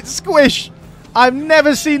Phalangite squish! I've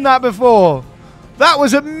never seen that before. That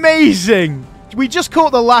was amazing. We just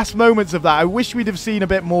caught the last moments of that. I wish we'd have seen a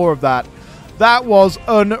bit more of that. That was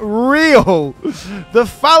unreal. The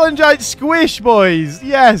Phalangite squish, boys.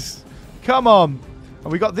 Yes. Come on.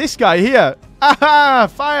 And we got this guy here. Aha!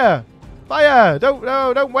 Fire! Fire!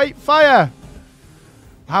 Don't wait. Fire!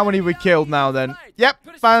 How many we killed now then?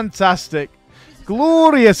 Yep. Fantastic.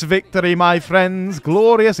 Glorious victory, my friends.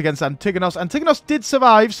 Glorious against Antigonos. Antigonos did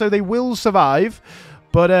survive, so they will survive.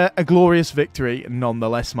 But a glorious victory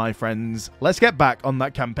nonetheless, my friends. Let's get back on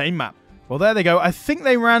that campaign map. Well, there they go. I think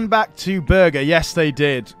they ran back to Berger. Yes, they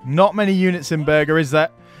did. Not many units in Berger, is there?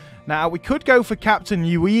 Now, we could go for Captain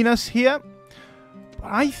Euenus here.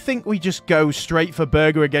 But I think we just go straight for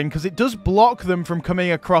Berger again, because it does block them from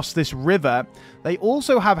coming across this river. They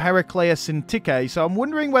also have Heracleus in Tyche, so I'm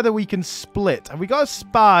wondering whether we can split. Have we got a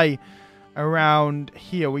spy around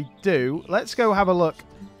here? We do. Let's go have a look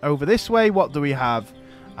over this way. What do we have?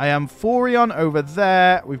 I am Phorion over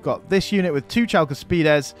there. We've got this unit with 2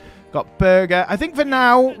 Chalcaspides. Got Berger. I think for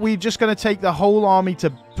now, we're just going to take the whole army to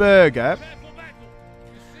Berger.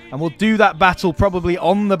 And we'll do that battle probably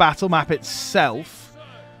on the battle map itself.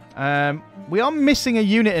 We are missing a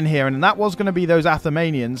unit in here, and that was going to be those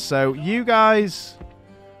Athenians. So you guys...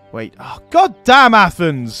 Wait. Oh, God damn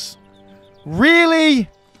Athens! Really?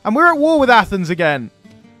 And we're at war with Athens again.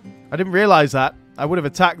 I didn't realize that. I would have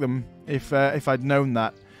attacked them if I'd known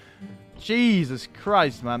that. Jesus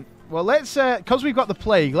Christ, man. Well, let's, because we've got the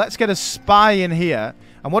plague, let's get a spy in here.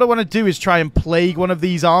 And what I want to do is try and plague one of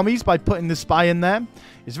these armies by putting the spy in there.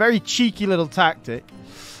 It's a very cheeky little tactic.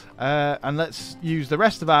 And let's use the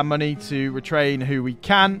rest of our money to retrain who we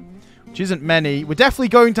can, which isn't many. We're definitely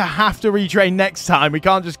going to have to retrain next time. We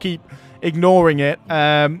can't just keep ignoring it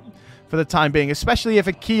for the time being, especially if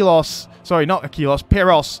Pyrrhos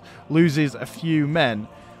loses a few men.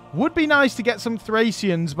 Would be nice to get some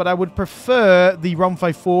Thracians, but I would prefer the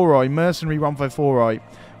Rhomphiphoroi, mercenary Rhomphiphoroi,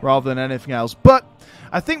 rather than anything else. But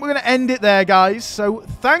I think we're going to end it there, guys. So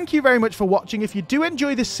thank you very much for watching. If you do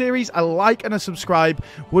enjoy this series, a like and a subscribe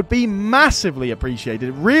would be massively appreciated.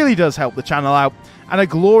 It really does help the channel out, and a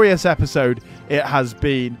glorious episode it has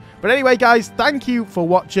been. But anyway, guys, thank you for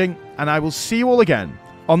watching, and I will see you all again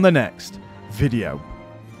on the next video.